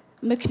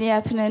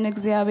 ምክንያት ነን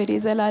እግዚአብሔር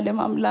የዘላለም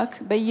አምላክ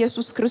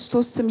በኢየሱስ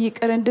ክርስቶስ ስም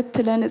ይቅር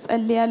እንድትለን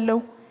ጸልያለሁ።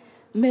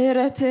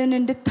 ምህረትን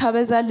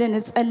እንድታበዛልን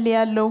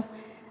ጸልያለሁ።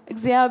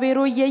 እግዚአብሔር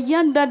ሆይ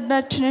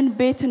የእያንዳንዳችንን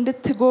ቤት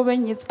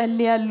እንድትጎበኝ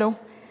ጸልያለሁ።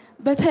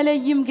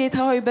 በተለይም ጌታ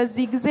ሆይ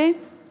በዚህ ጊዜ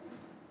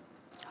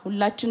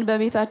ሁላችን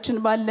በቤታችን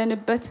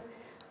ባለንበት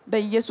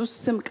በኢየሱስ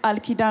ስም ቃል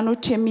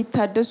ኪዳኖች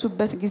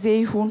የሚታደሱበት ጊዜ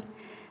ይሁን።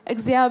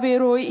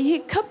 እግዚአብሔር ሆይ ይሄ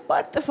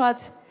ከባድ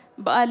ጥፋት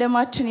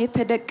በዓለማችን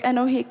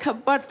የተደቀነው ይሄ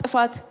ከባድ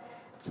ጥፋት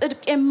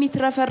ጽድቅ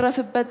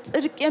የሚትረፈረፍበት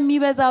ጽድቅ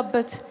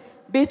የሚበዛበት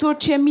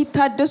ቤቶች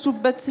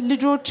የሚታደሱበት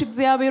ልጆች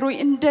እግዚአብሔር ሆይ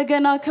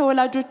እንደገና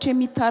ከወላጆች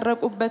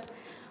የሚታረቁበት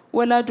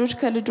ወላጆች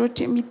ከልጆች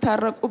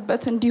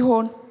የሚታረቁበት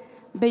እንዲሆን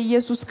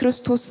በኢየሱስ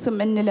ክርስቶስ ስም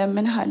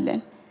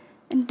እንለምንሃለን።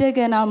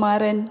 እንደገና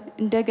ማረን።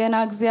 እንደገና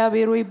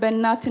እግዚአብሔር ሆይ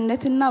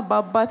በእናትነትና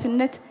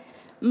በአባትነት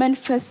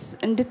መንፈስ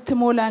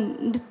እንድትሞላን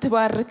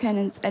እንድትባርከን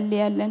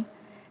እንጸልያለን።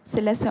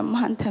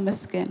 ስለሰማህን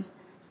ተመስገን።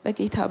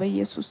 በጌታ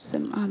በኢየሱስ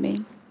ስም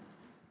አሜን።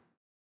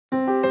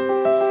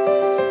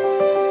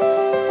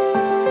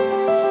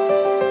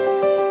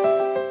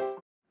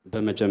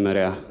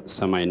 በመጀመሪያ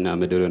ሰማይና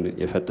ምድርን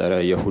የፈጠረ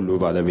የሁሉ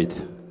ባለቤት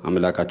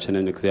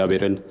አምላካችንን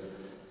እግዚአብሔርን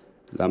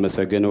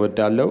ላመሰግን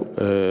እወዳለሁ።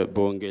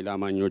 በወንጌል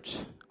አማኞች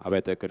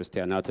አብያተ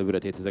ክርስቲያናት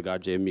ህብረት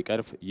የተዘጋጀ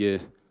የሚቀርብ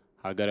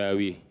የሀገራዊ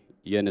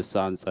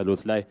የንስሐ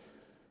ጸሎት ላይ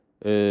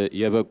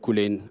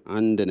የበኩሌን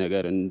አንድ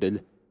ነገር እንድል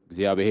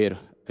እግዚአብሔር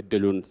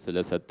እድሉን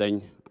ስለሰጠኝ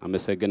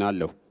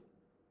አመሰግናለሁ።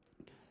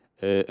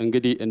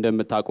 እንግዲህ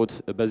እንደምታውቁት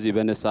በዚህ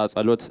በንስሐ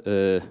ጸሎት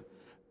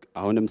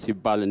አሁንም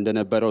ሲባል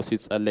እንደነበረው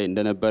ሲጸለይ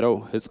እንደነበረው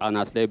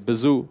ህፃናት ላይ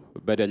ብዙ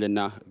በደልና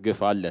ግፍ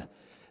አለ።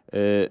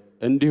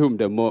 እንዲሁም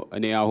ደግሞ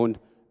እኔ አሁን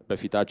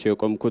በፊታቸው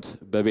የቆምኩት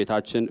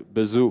በቤታችን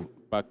ብዙ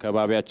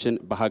በአካባቢያችን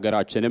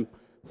በሀገራችንም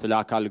ስለ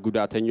አካል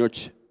ጉዳተኞች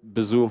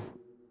ብዙ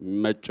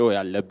መጮ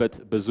ያለበት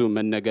ብዙ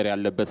መነገር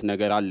ያለበት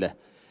ነገር አለ።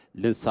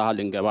 ልንስሐ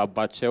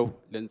ልንገባባቸው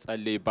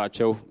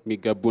ልንጸልይባቸው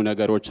የሚገቡ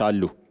ነገሮች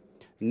አሉ።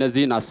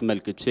 እነዚህን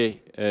አስመልክቼ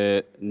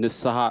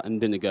ንስሐ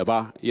እንድንገባ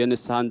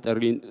የንስሐን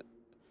ጥሪን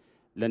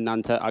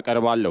ለናንተ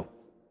አቀርባለሁ።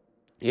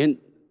 ይህን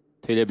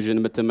ቴሌቪዥን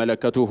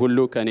የምትመለከቱ ሁሉ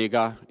ከኔ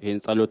ጋር ይህን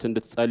ጸሎት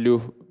እንድትጸልዩ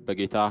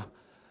በጌታ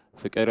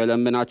ፍቅር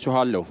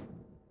እለምናችኋለሁ።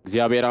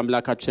 እግዚአብሔር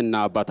አምላካችንና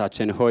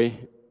አባታችን ሆይ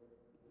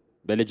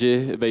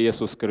በልጅህ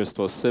በኢየሱስ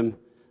ክርስቶስ ስም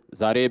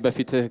ዛሬ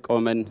በፊትህ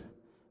ቆመን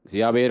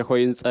እግዚአብሔር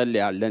ሆይ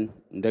እንጸልያለን።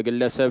 እንደ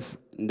ግለሰብ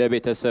እንደ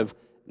ቤተሰብ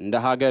እንደ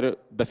ሀገር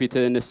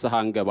በፊትህ ንስሐ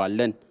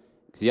እንገባለን።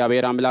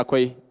 እግዚአብሔር አምላክ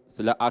ሆይ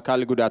ስለ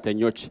አካል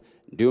ጉዳተኞች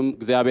እንዲሁም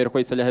እግዚአብሔር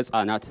ሆይ ስለ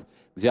ህፃናት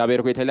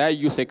እግዚአብሔር ሆይ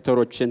የተለያዩ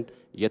ሴክተሮችን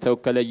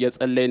የተወከለ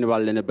የጸለይን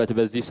ባለንበት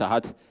በዚህ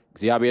ሰዓት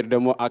እግዚአብሔር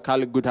ደግሞ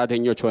አካል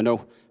ጉዳተኞች ሆነው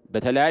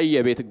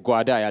በተለያየ ቤት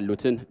ጓዳ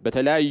ያሉትን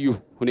በተለያዩ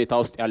ሁኔታ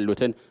ውስጥ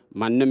ያሉትን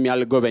ማንንም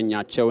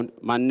ያልጎበኛቸውን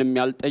ማንንም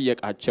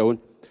ያልጠየቃቸውን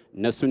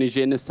እነሱን ይዤ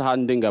ንስሐ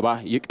እንድንገባ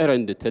ይቅር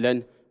እንድትለን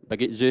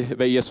በልጅህ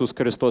በኢየሱስ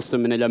ክርስቶስ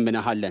ስም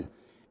እንለምንሃለን።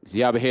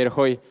 እግዚአብሔር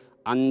ሆይ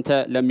አንተ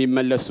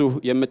ለሚመለሱ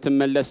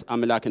የምትመለስ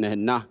አምላክ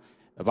ነህና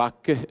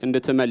እባክህ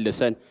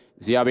እንድትመልሰን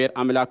እግዚአብሔር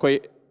አምላክ ሆይ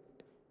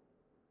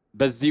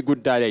በዚህ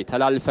ጉዳይ ላይ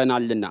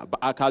ተላልፈናልና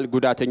በአካል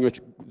ጉዳተኞች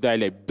ጉዳይ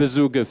ላይ ብዙ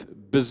ግፍ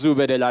ብዙ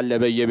በደል አለ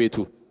በየቤቱ።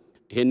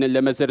 ይሄንን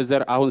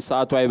ለመዘርዘር አሁን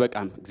ሰዓቱ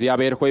አይበቃም።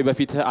 እግዚአብሔር ሆይ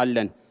በፊትህ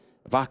አለን።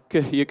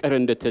 እባክህ ይቅር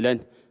እንድትለን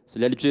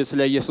ስለ ልጅህ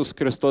ስለ ኢየሱስ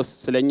ክርስቶስ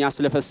ስለኛ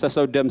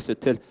ስለፈሰሰው ደም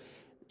ስትል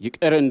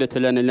ይቅር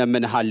እንድትለን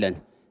እንለምንሃለን።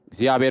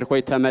 እግዚአብሔር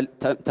ሆይ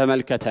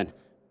ተመልከተን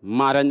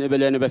ማረን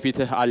ብለን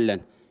በፊትህ አለን።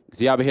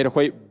 እግዚአብሔር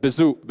ሆይ ብዙ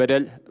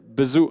በደል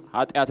ብዙ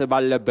ኃጢአት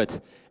ባለበት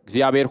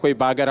እግዚአብሔር ሆይ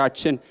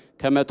በአገራችን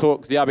ከመቶ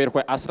እግዚአብሔር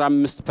ሆይ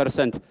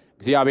 15%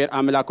 እግዚአብሔር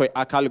አምላክ ሆይ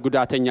አካል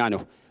ጉዳተኛ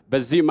ነው።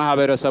 በዚህ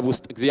ማህበረሰብ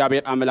ውስጥ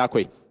እግዚአብሔር አምላክ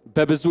ሆይ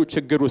በብዙ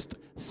ችግር ውስጥ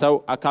ሰው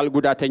አካል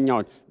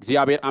ጉዳተኛውን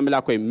እግዚአብሔር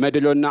አምላክ ሆይ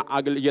መድሎና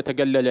አግል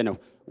እየተገለለ ነው።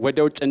 ወደ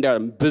ውጭ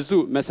ብዙ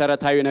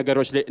መሰረታዊ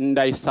ነገሮች ላይ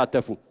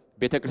እንዳይሳተፉ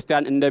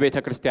ቤተክርስቲያን እንደ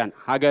ቤተክርስቲያን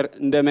ሀገር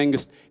እንደ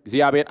መንግስት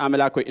እግዚአብሔር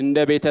አምላክ ሆይ እንደ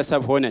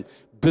ቤተሰብ ሆነን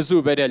ብዙ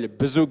በደል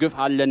ብዙ ግፍ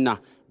አለና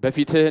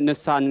በፊትህ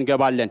ንስሐ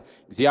እንገባለን።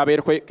 እግዚአብሔር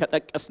ሆይ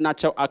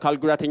ከጠቀስናቸው አካል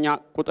ጉዳተኛ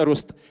ቁጥር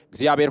ውስጥ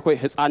እግዚአብሔር ሆይ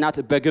ህፃናት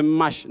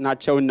በግማሽ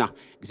ናቸውና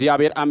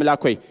እግዚአብሔር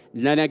አምላክ ሆይ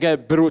ለነገ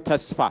ብሩ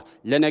ተስፋ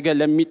ለነገ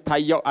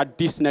ለሚታየው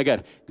አዲስ ነገር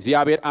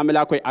እግዚአብሔር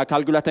አምላክ ሆይ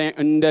አካል ጉዳተኛ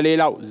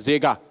እንደሌላው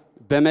ዜጋ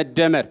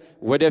በመደመር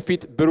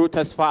ወደፊት ብሩ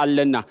ተስፋ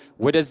አለና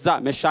ወደዛ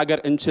መሻገር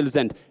እንችል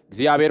ዘንድ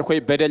እግዚአብሔር ሆይ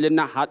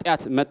በደልና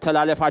ኃጢአት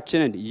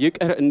መተላለፋችንን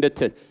ይቅር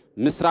እንድትል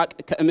ምስራቅ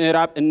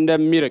ከምዕራብ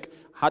እንደሚርቅ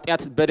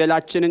ኃጢአት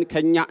በደላችንን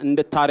ከኛ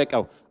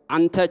እንድታርቀው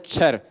አንተ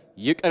ቸር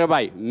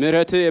ይቅርባይ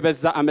ምሕረት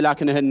የበዛ አምላክ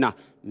ነህና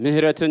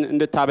ምሕረትን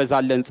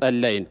እንድታበዛለን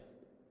ጸለይን።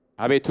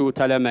 አቤቱ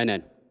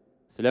ተለመነን።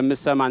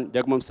 ስለምትሰማን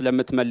ደግሞም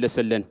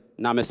ስለምትመልስልን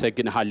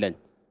እናመሰግንሃለን።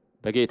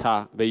 በጌታ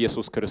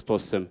በኢየሱስ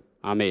ክርስቶስ ስም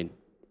አሜን።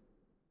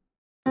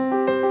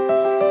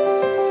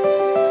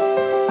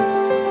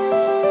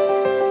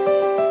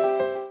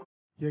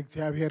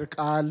 የእግዚአብሔር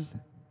ቃል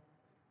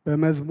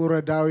በመዝሙረ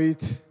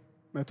ዳዊት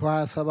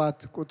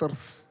 127 ቁጥር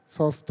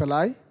 3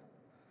 ላይ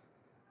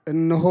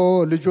እነሆ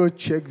ልጆች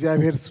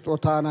የእግዚአብሔር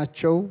ስጦታ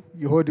ናቸው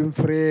የሆድም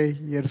ፍሬ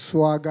የእርሱ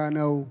ዋጋ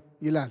ነው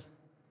ይላል።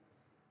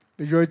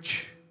 ልጆች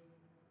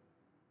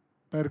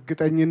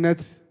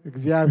በእርግጠኝነት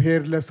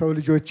እግዚአብሔር ለሰው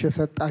ልጆች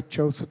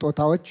የሰጣቸው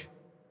ስጦታዎች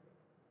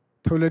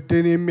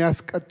ትውልድን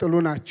የሚያስቀጥሉ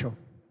ናቸው።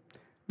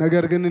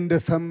 ነገር ግን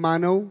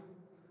እንደሰማነው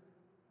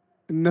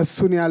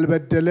እነሱን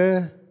ያልበደለ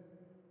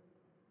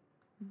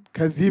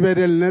ከዚህ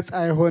በደል ነፃ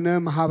የሆነ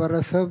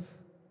ማህበረሰብ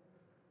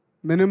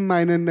ምንም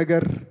አይነት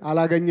ነገር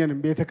አላገኘንም።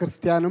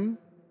 ቤተክርስቲያንም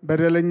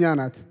በደለኛ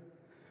ናት።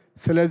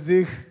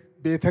 ስለዚህ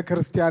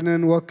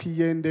ቤተክርስቲያንን ወክዬ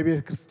እንደ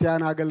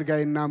ቤተክርስቲያን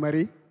አገልጋይና መሪ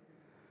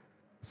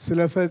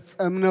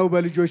ስለፈጸምነው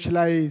በልጆች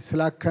ላይ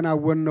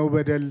ስላከናወንነው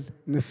በደል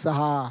ንስሐ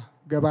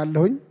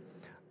ገባለሁኝ።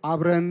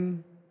 አብረን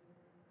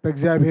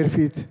በእግዚአብሔር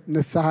ፊት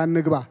ንስሐ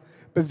እንግባ።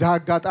 በዚህ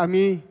አጋጣሚ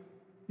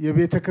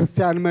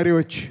የቤተክርስቲያን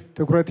መሪዎች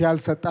ትኩረት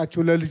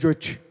ያልሰጣችሁ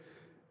ለልጆች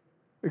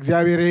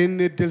እግዚአብሔር ይህን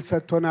እድል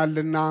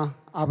ሰጥቶናልና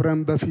አብረን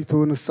በፊቱ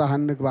ንስሐ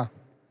እንግባ።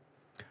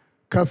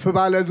 ከፍ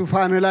ባለ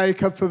ዙፋን ላይ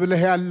ከፍ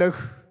ብለህ ያለህ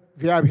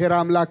እግዚአብሔር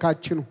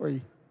አምላካችን ሆይ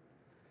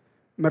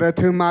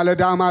ምሕረትህ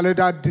ማለዳ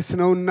ማለዳ አዲስ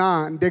ነውና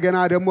እንደገና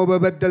ደግሞ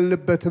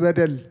በበደልንበት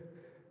በደል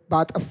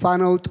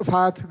ባጠፋነው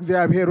ጥፋት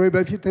እግዚአብሔር ሆይ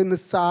በፊትህ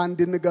ንስሐ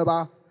እንድንገባ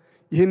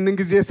ይህንን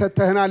ጊዜ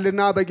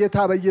ሰጥተህናልና በጌታ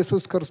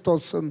በኢየሱስ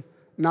ክርስቶስ ስም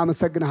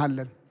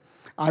እናመሰግንሃለን።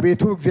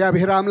 አቤቱ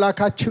እግዚአብሔር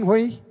አምላካችን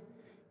ሆይ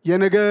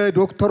የነገ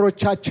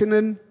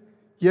ዶክተሮቻችንን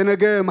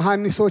የነገ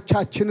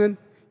መሐንዲሶቻችንን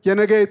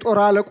የነገ የጦር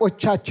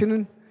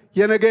አለቆቻችንን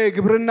የነገ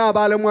የግብርና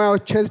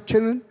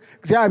ባለሙያዎቻችንን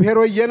እግዚአብሔር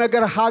ሆይ የነገ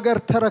ሀገር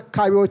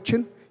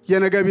ተረካቢዎችን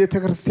የነገ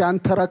ቤተክርስቲያን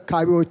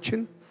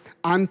ተረካቢዎችን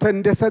አንተ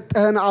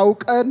እንደሰጠህን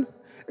አውቀን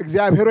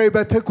እግዚአብሔር ሆይ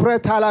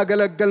በትኩረት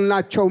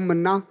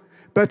አላገለገልናቸውምና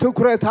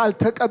በትኩረት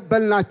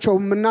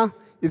አልተቀበልናቸውምና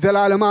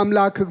የዘላለም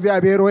አምላክ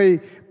እግዚአብሔር ሆይ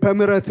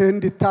በምሕረትህ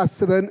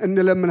እንድታስበን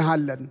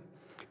እንለምንሃለን።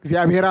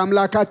 እግዚአብሔር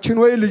አምላካችን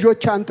ሆይ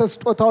ልጆች አንተ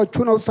ስጦታዎች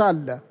ሆነው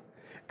ሳለ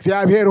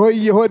እግዚአብሔር ሆይ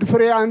የሆድ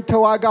ፍሬ አንተ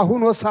ዋጋ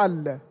ሆኖ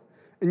ሳለ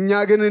እኛ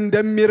ግን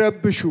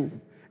እንደሚረብሹ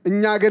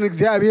እኛ ግን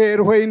እግዚአብሔር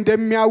ሆይ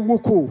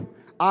እንደሚያውኩ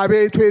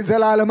አቤቱ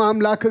የዘላለም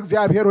አምላክ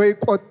እግዚአብሔር ሆይ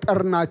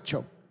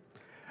ቆጠርናቸው።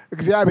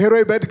 እግዚአብሔር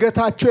ሆይ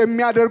በእድገታቸው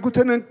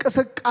የሚያደርጉትን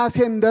እንቅስቃሴ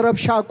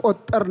እንደረብሻ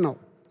ቆጠር ነው።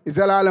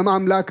 የዘላለም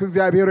አምላክ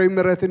እግዚአብሔር ሆይ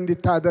ምሕረት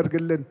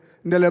እንድታደርግልን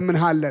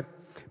እንለምንሃለን።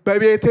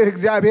 በቤትህ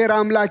እግዚአብሔር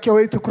አምላክ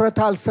ሆይ ትኩረት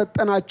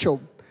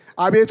አልሰጠናቸውም።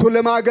 አቤቱ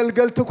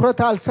ለማገልገል ትኩረት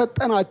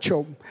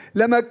አልሰጠናቸውም።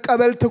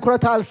 ለመቀበል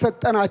ትኩረት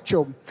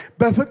አልሰጠናቸውም።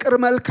 በፍቅር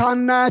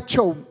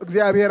መልካናቸው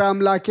እግዚአብሔር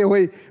አምላኬ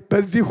ሆይ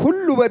በዚህ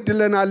ሁሉ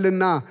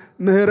በድለናልና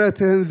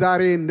ምሕረትህን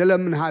ዛሬ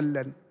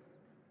እንለምንሃለን።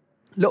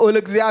 ለኦል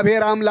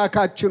እግዚአብሔር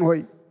አምላካችን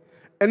ሆይ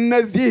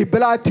እነዚህ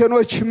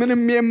ብላቴኖች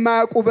ምንም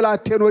የማያውቁ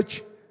ብላቴኖች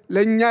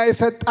ለኛ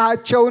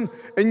የሰጣቸውን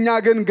እኛ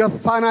ግን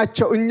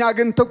ገፋናቸው፣ እኛ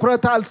ግን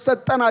ትኩረት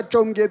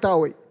አልሰጠናቸውም። ጌታ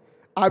ሆይ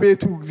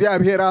አቤቱ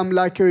እግዚአብሔር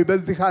አምላኬ ሆይ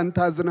በዚህ አንተ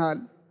አዝነሃል።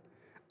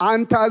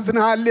 አንተ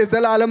አዝነሃል።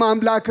 የዘላለም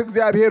አምላክ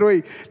እግዚአብሔር ሆይ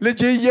ልጅ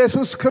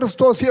ኢየሱስ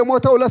ክርስቶስ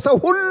የሞተው ለሰው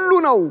ሁሉ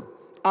ነው።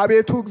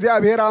 አቤቱ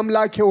እግዚአብሔር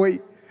አምላኬ ሆይ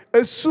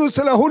እሱ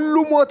ስለ ሁሉ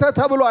ሞተ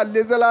ተብሏል።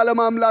 የዘላለም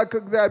አምላክ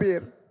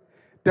እግዚአብሔር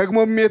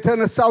ደግሞም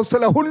የተነሳው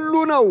ስለ ሁሉ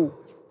ነው።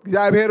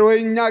 እግዚአብሔር ሆይ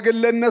እኛ ግን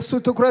ለነሱ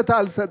ትኩረት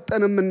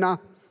አልሰጠንምና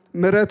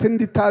ምሕረት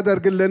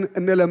እንድታደርግልን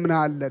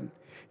እንለምንሃለን።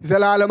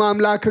 ዘላለም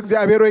አምላክ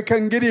እግዚአብሔር ሆይ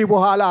ከእንግዲህ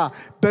በኋላ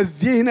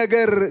በዚህ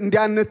ነገር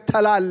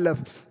እንዲያንተላለፍ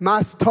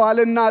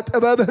ማስተዋልና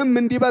ጥበብህም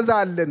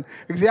እንዲበዛልን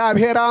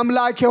እግዚአብሔር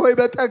አምላኬ ሆይ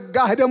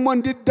በጠጋህ ደግሞ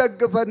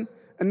እንዲደግፈን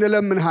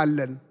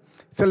እንለምንሃለን።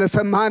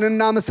 ስለሰማህን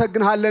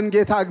እናመሰግንሃለን።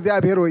 ጌታ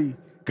እግዚአብሔር ሆይ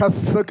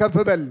ከፍ ከፍ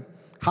በል።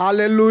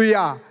 ሃሌሉያ።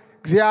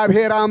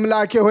 እግዚአብሔር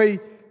አምላኬ ሆይ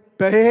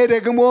በይሄ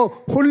ደግሞ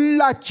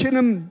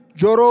ሁላችንም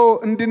ጆሮ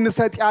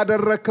እንድንሰጥ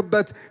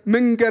ያደረክበት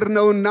መንገድ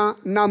ነውና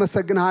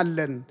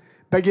እናመሰግንሃለን።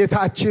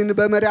 በጌታችን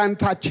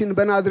በመድኃኒታችን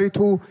በናዝሬቱ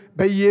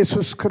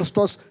በኢየሱስ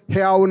ክርስቶስ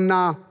ሕያውና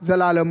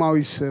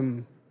ዘላለማዊ ስም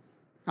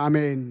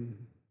አሜን።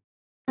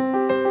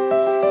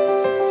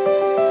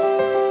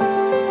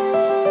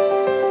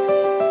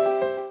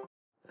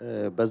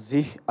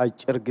 በዚህ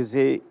አጭር ጊዜ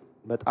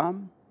በጣም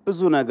ብዙ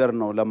ነገር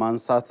ነው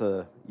ለማንሳት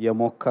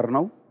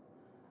የሞከርነው።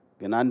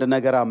 ግን አንድ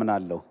ነገር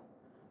አምናለሁ።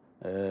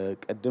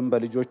 ቀደም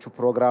በልጆቹ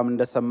ፕሮግራም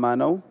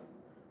እንደሰማነው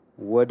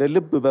ወደ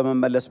ልብ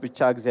በመመለስ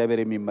ብቻ እግዚአብሔር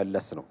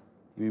የሚመለስ ነው፣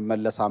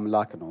 የሚመለስ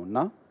አምላክ ነውና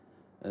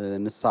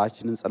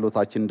ንስሐችንን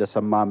ጸሎታችንን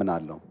እንደሰማ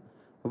አምናለሁ።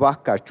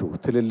 እባካችሁ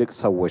ትልልቅ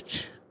ሰዎች፣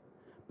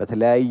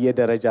 በተለያየ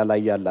ደረጃ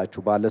ላይ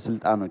ያላችሁ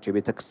ባለስልጣኖች፣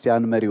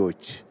 የቤተክርስቲያን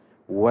መሪዎች፣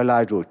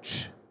 ወላጆች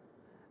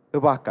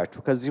እባካችሁ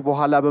ከዚህ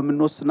በኋላ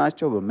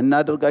በመንወስናቸው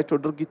በመናደርጋቸው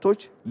ድርጊቶች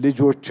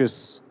ልጆችስ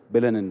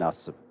ብለን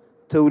እናስብ፣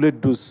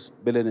 ትውልዱስ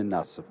ብለን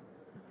እናስብ።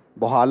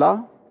 በኋላ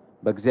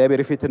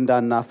በእግዚአብሔር ፊት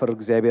እንዳናፍር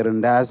እግዚአብሔር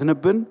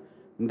እንዳያዝንብን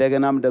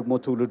እንደገናም ደግሞ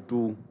ትውልዱ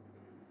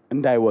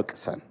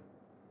እንዳይወቅሰን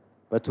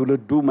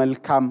በትውልዱ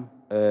መልካም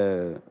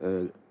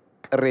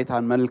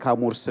ቅሬታን መልካም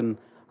ውርስን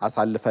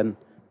አሳልፈን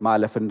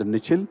ማለፍ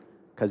እንድንችል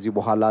ከዚህ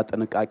በኋላ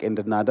ጥንቃቄ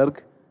እንድናደርግ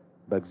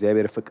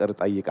በእግዚአብሔር ፍቅር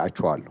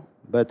ጠይቃችኋለሁ።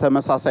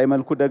 በተመሳሳይ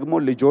መልኩ ደግሞ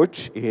ልጆች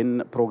ይሄን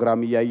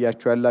ፕሮግራም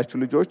ያያችሁ ያላችሁ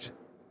ልጆች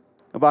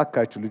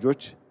እባካችሁ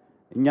ልጆች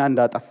እኛ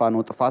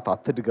እንዳጠፋነው ጥፋት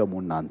አትድገሙ።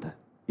 እናንተ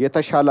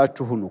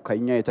የተሻላችሁ ሁኑ፣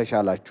 ከኛ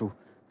የተሻላችሁ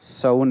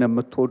ሰውን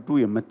የምትወዱ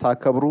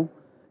የምታከብሩ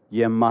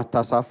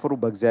የማታሳፍሩ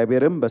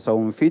በእግዚአብሔርም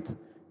በሰውም ፊት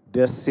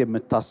ደስ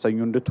የምታሰኙ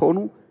እንድትሆኑ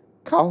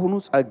ካሁኑ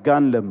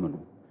ጸጋን ለምኑ።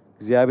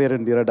 እግዚአብሔር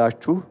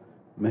እንዲረዳችሁ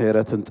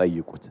ምህረትን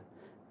ጠይቁት።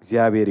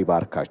 እግዚአብሔር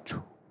ይባርካችሁ።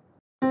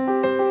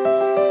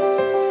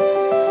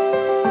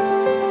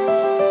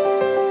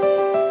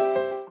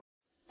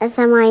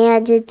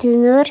 በሰማያት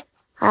የምትኖር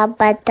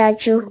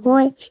አባታችን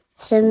ሆይ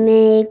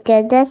ስምህ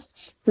ይቀደስ፣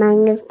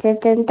 መንግስትህ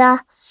ትምጣ፣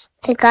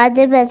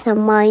 ፈቃድህ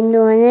በሰማይ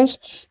እንደሆነች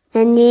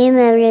እንዲሁም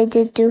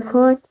በምድር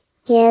ትሁን።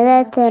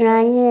 የዕለት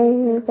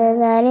እንጀራችንን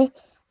ዛሬ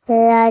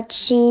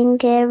በደላችንን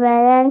ይቅር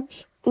በለን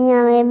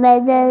እኛም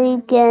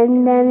የበደሉንን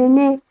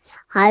እንደምንል፣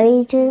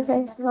 አቤቱ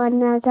ከክፉ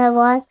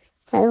ተግባር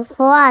ከክፉ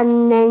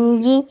አድነን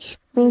እንጂ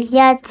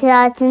መንግሥት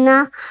ናትና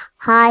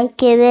ኃይል፣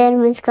 ክብር፣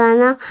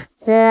 ምስጋና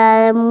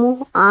ለዘላለሙ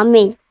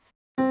አሜን።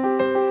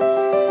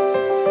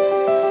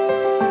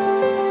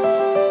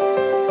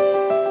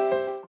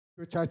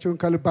 እጆቻችሁን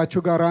ከልባችሁ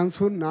ጋር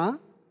አንሱና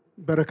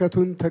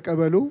በረከቱን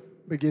ተቀበሉ።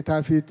 በጌታ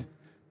ፊት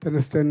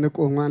ተነስተን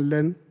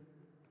እንቆማለን።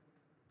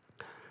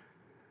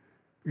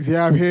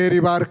 እግዚአብሔር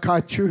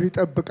ይባርካችሁ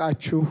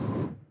ይጠብቃችሁ።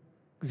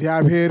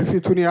 እግዚአብሔር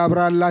ፊቱን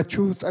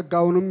ያብራላችሁ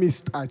ጸጋውንም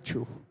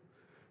ይስጣችሁ።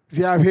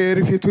 እግዚአብሔር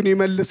ፊቱን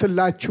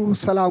ይመልስላችሁ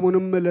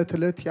ሰላሙንም ዕለት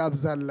ዕለት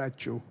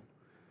ያብዛላችሁ።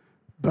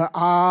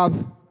 በአብ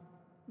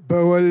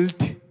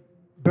በወልድ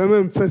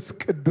በመንፈስ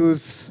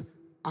ቅዱስ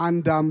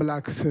አንድ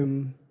አምላክ ስም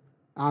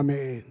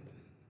አሜን።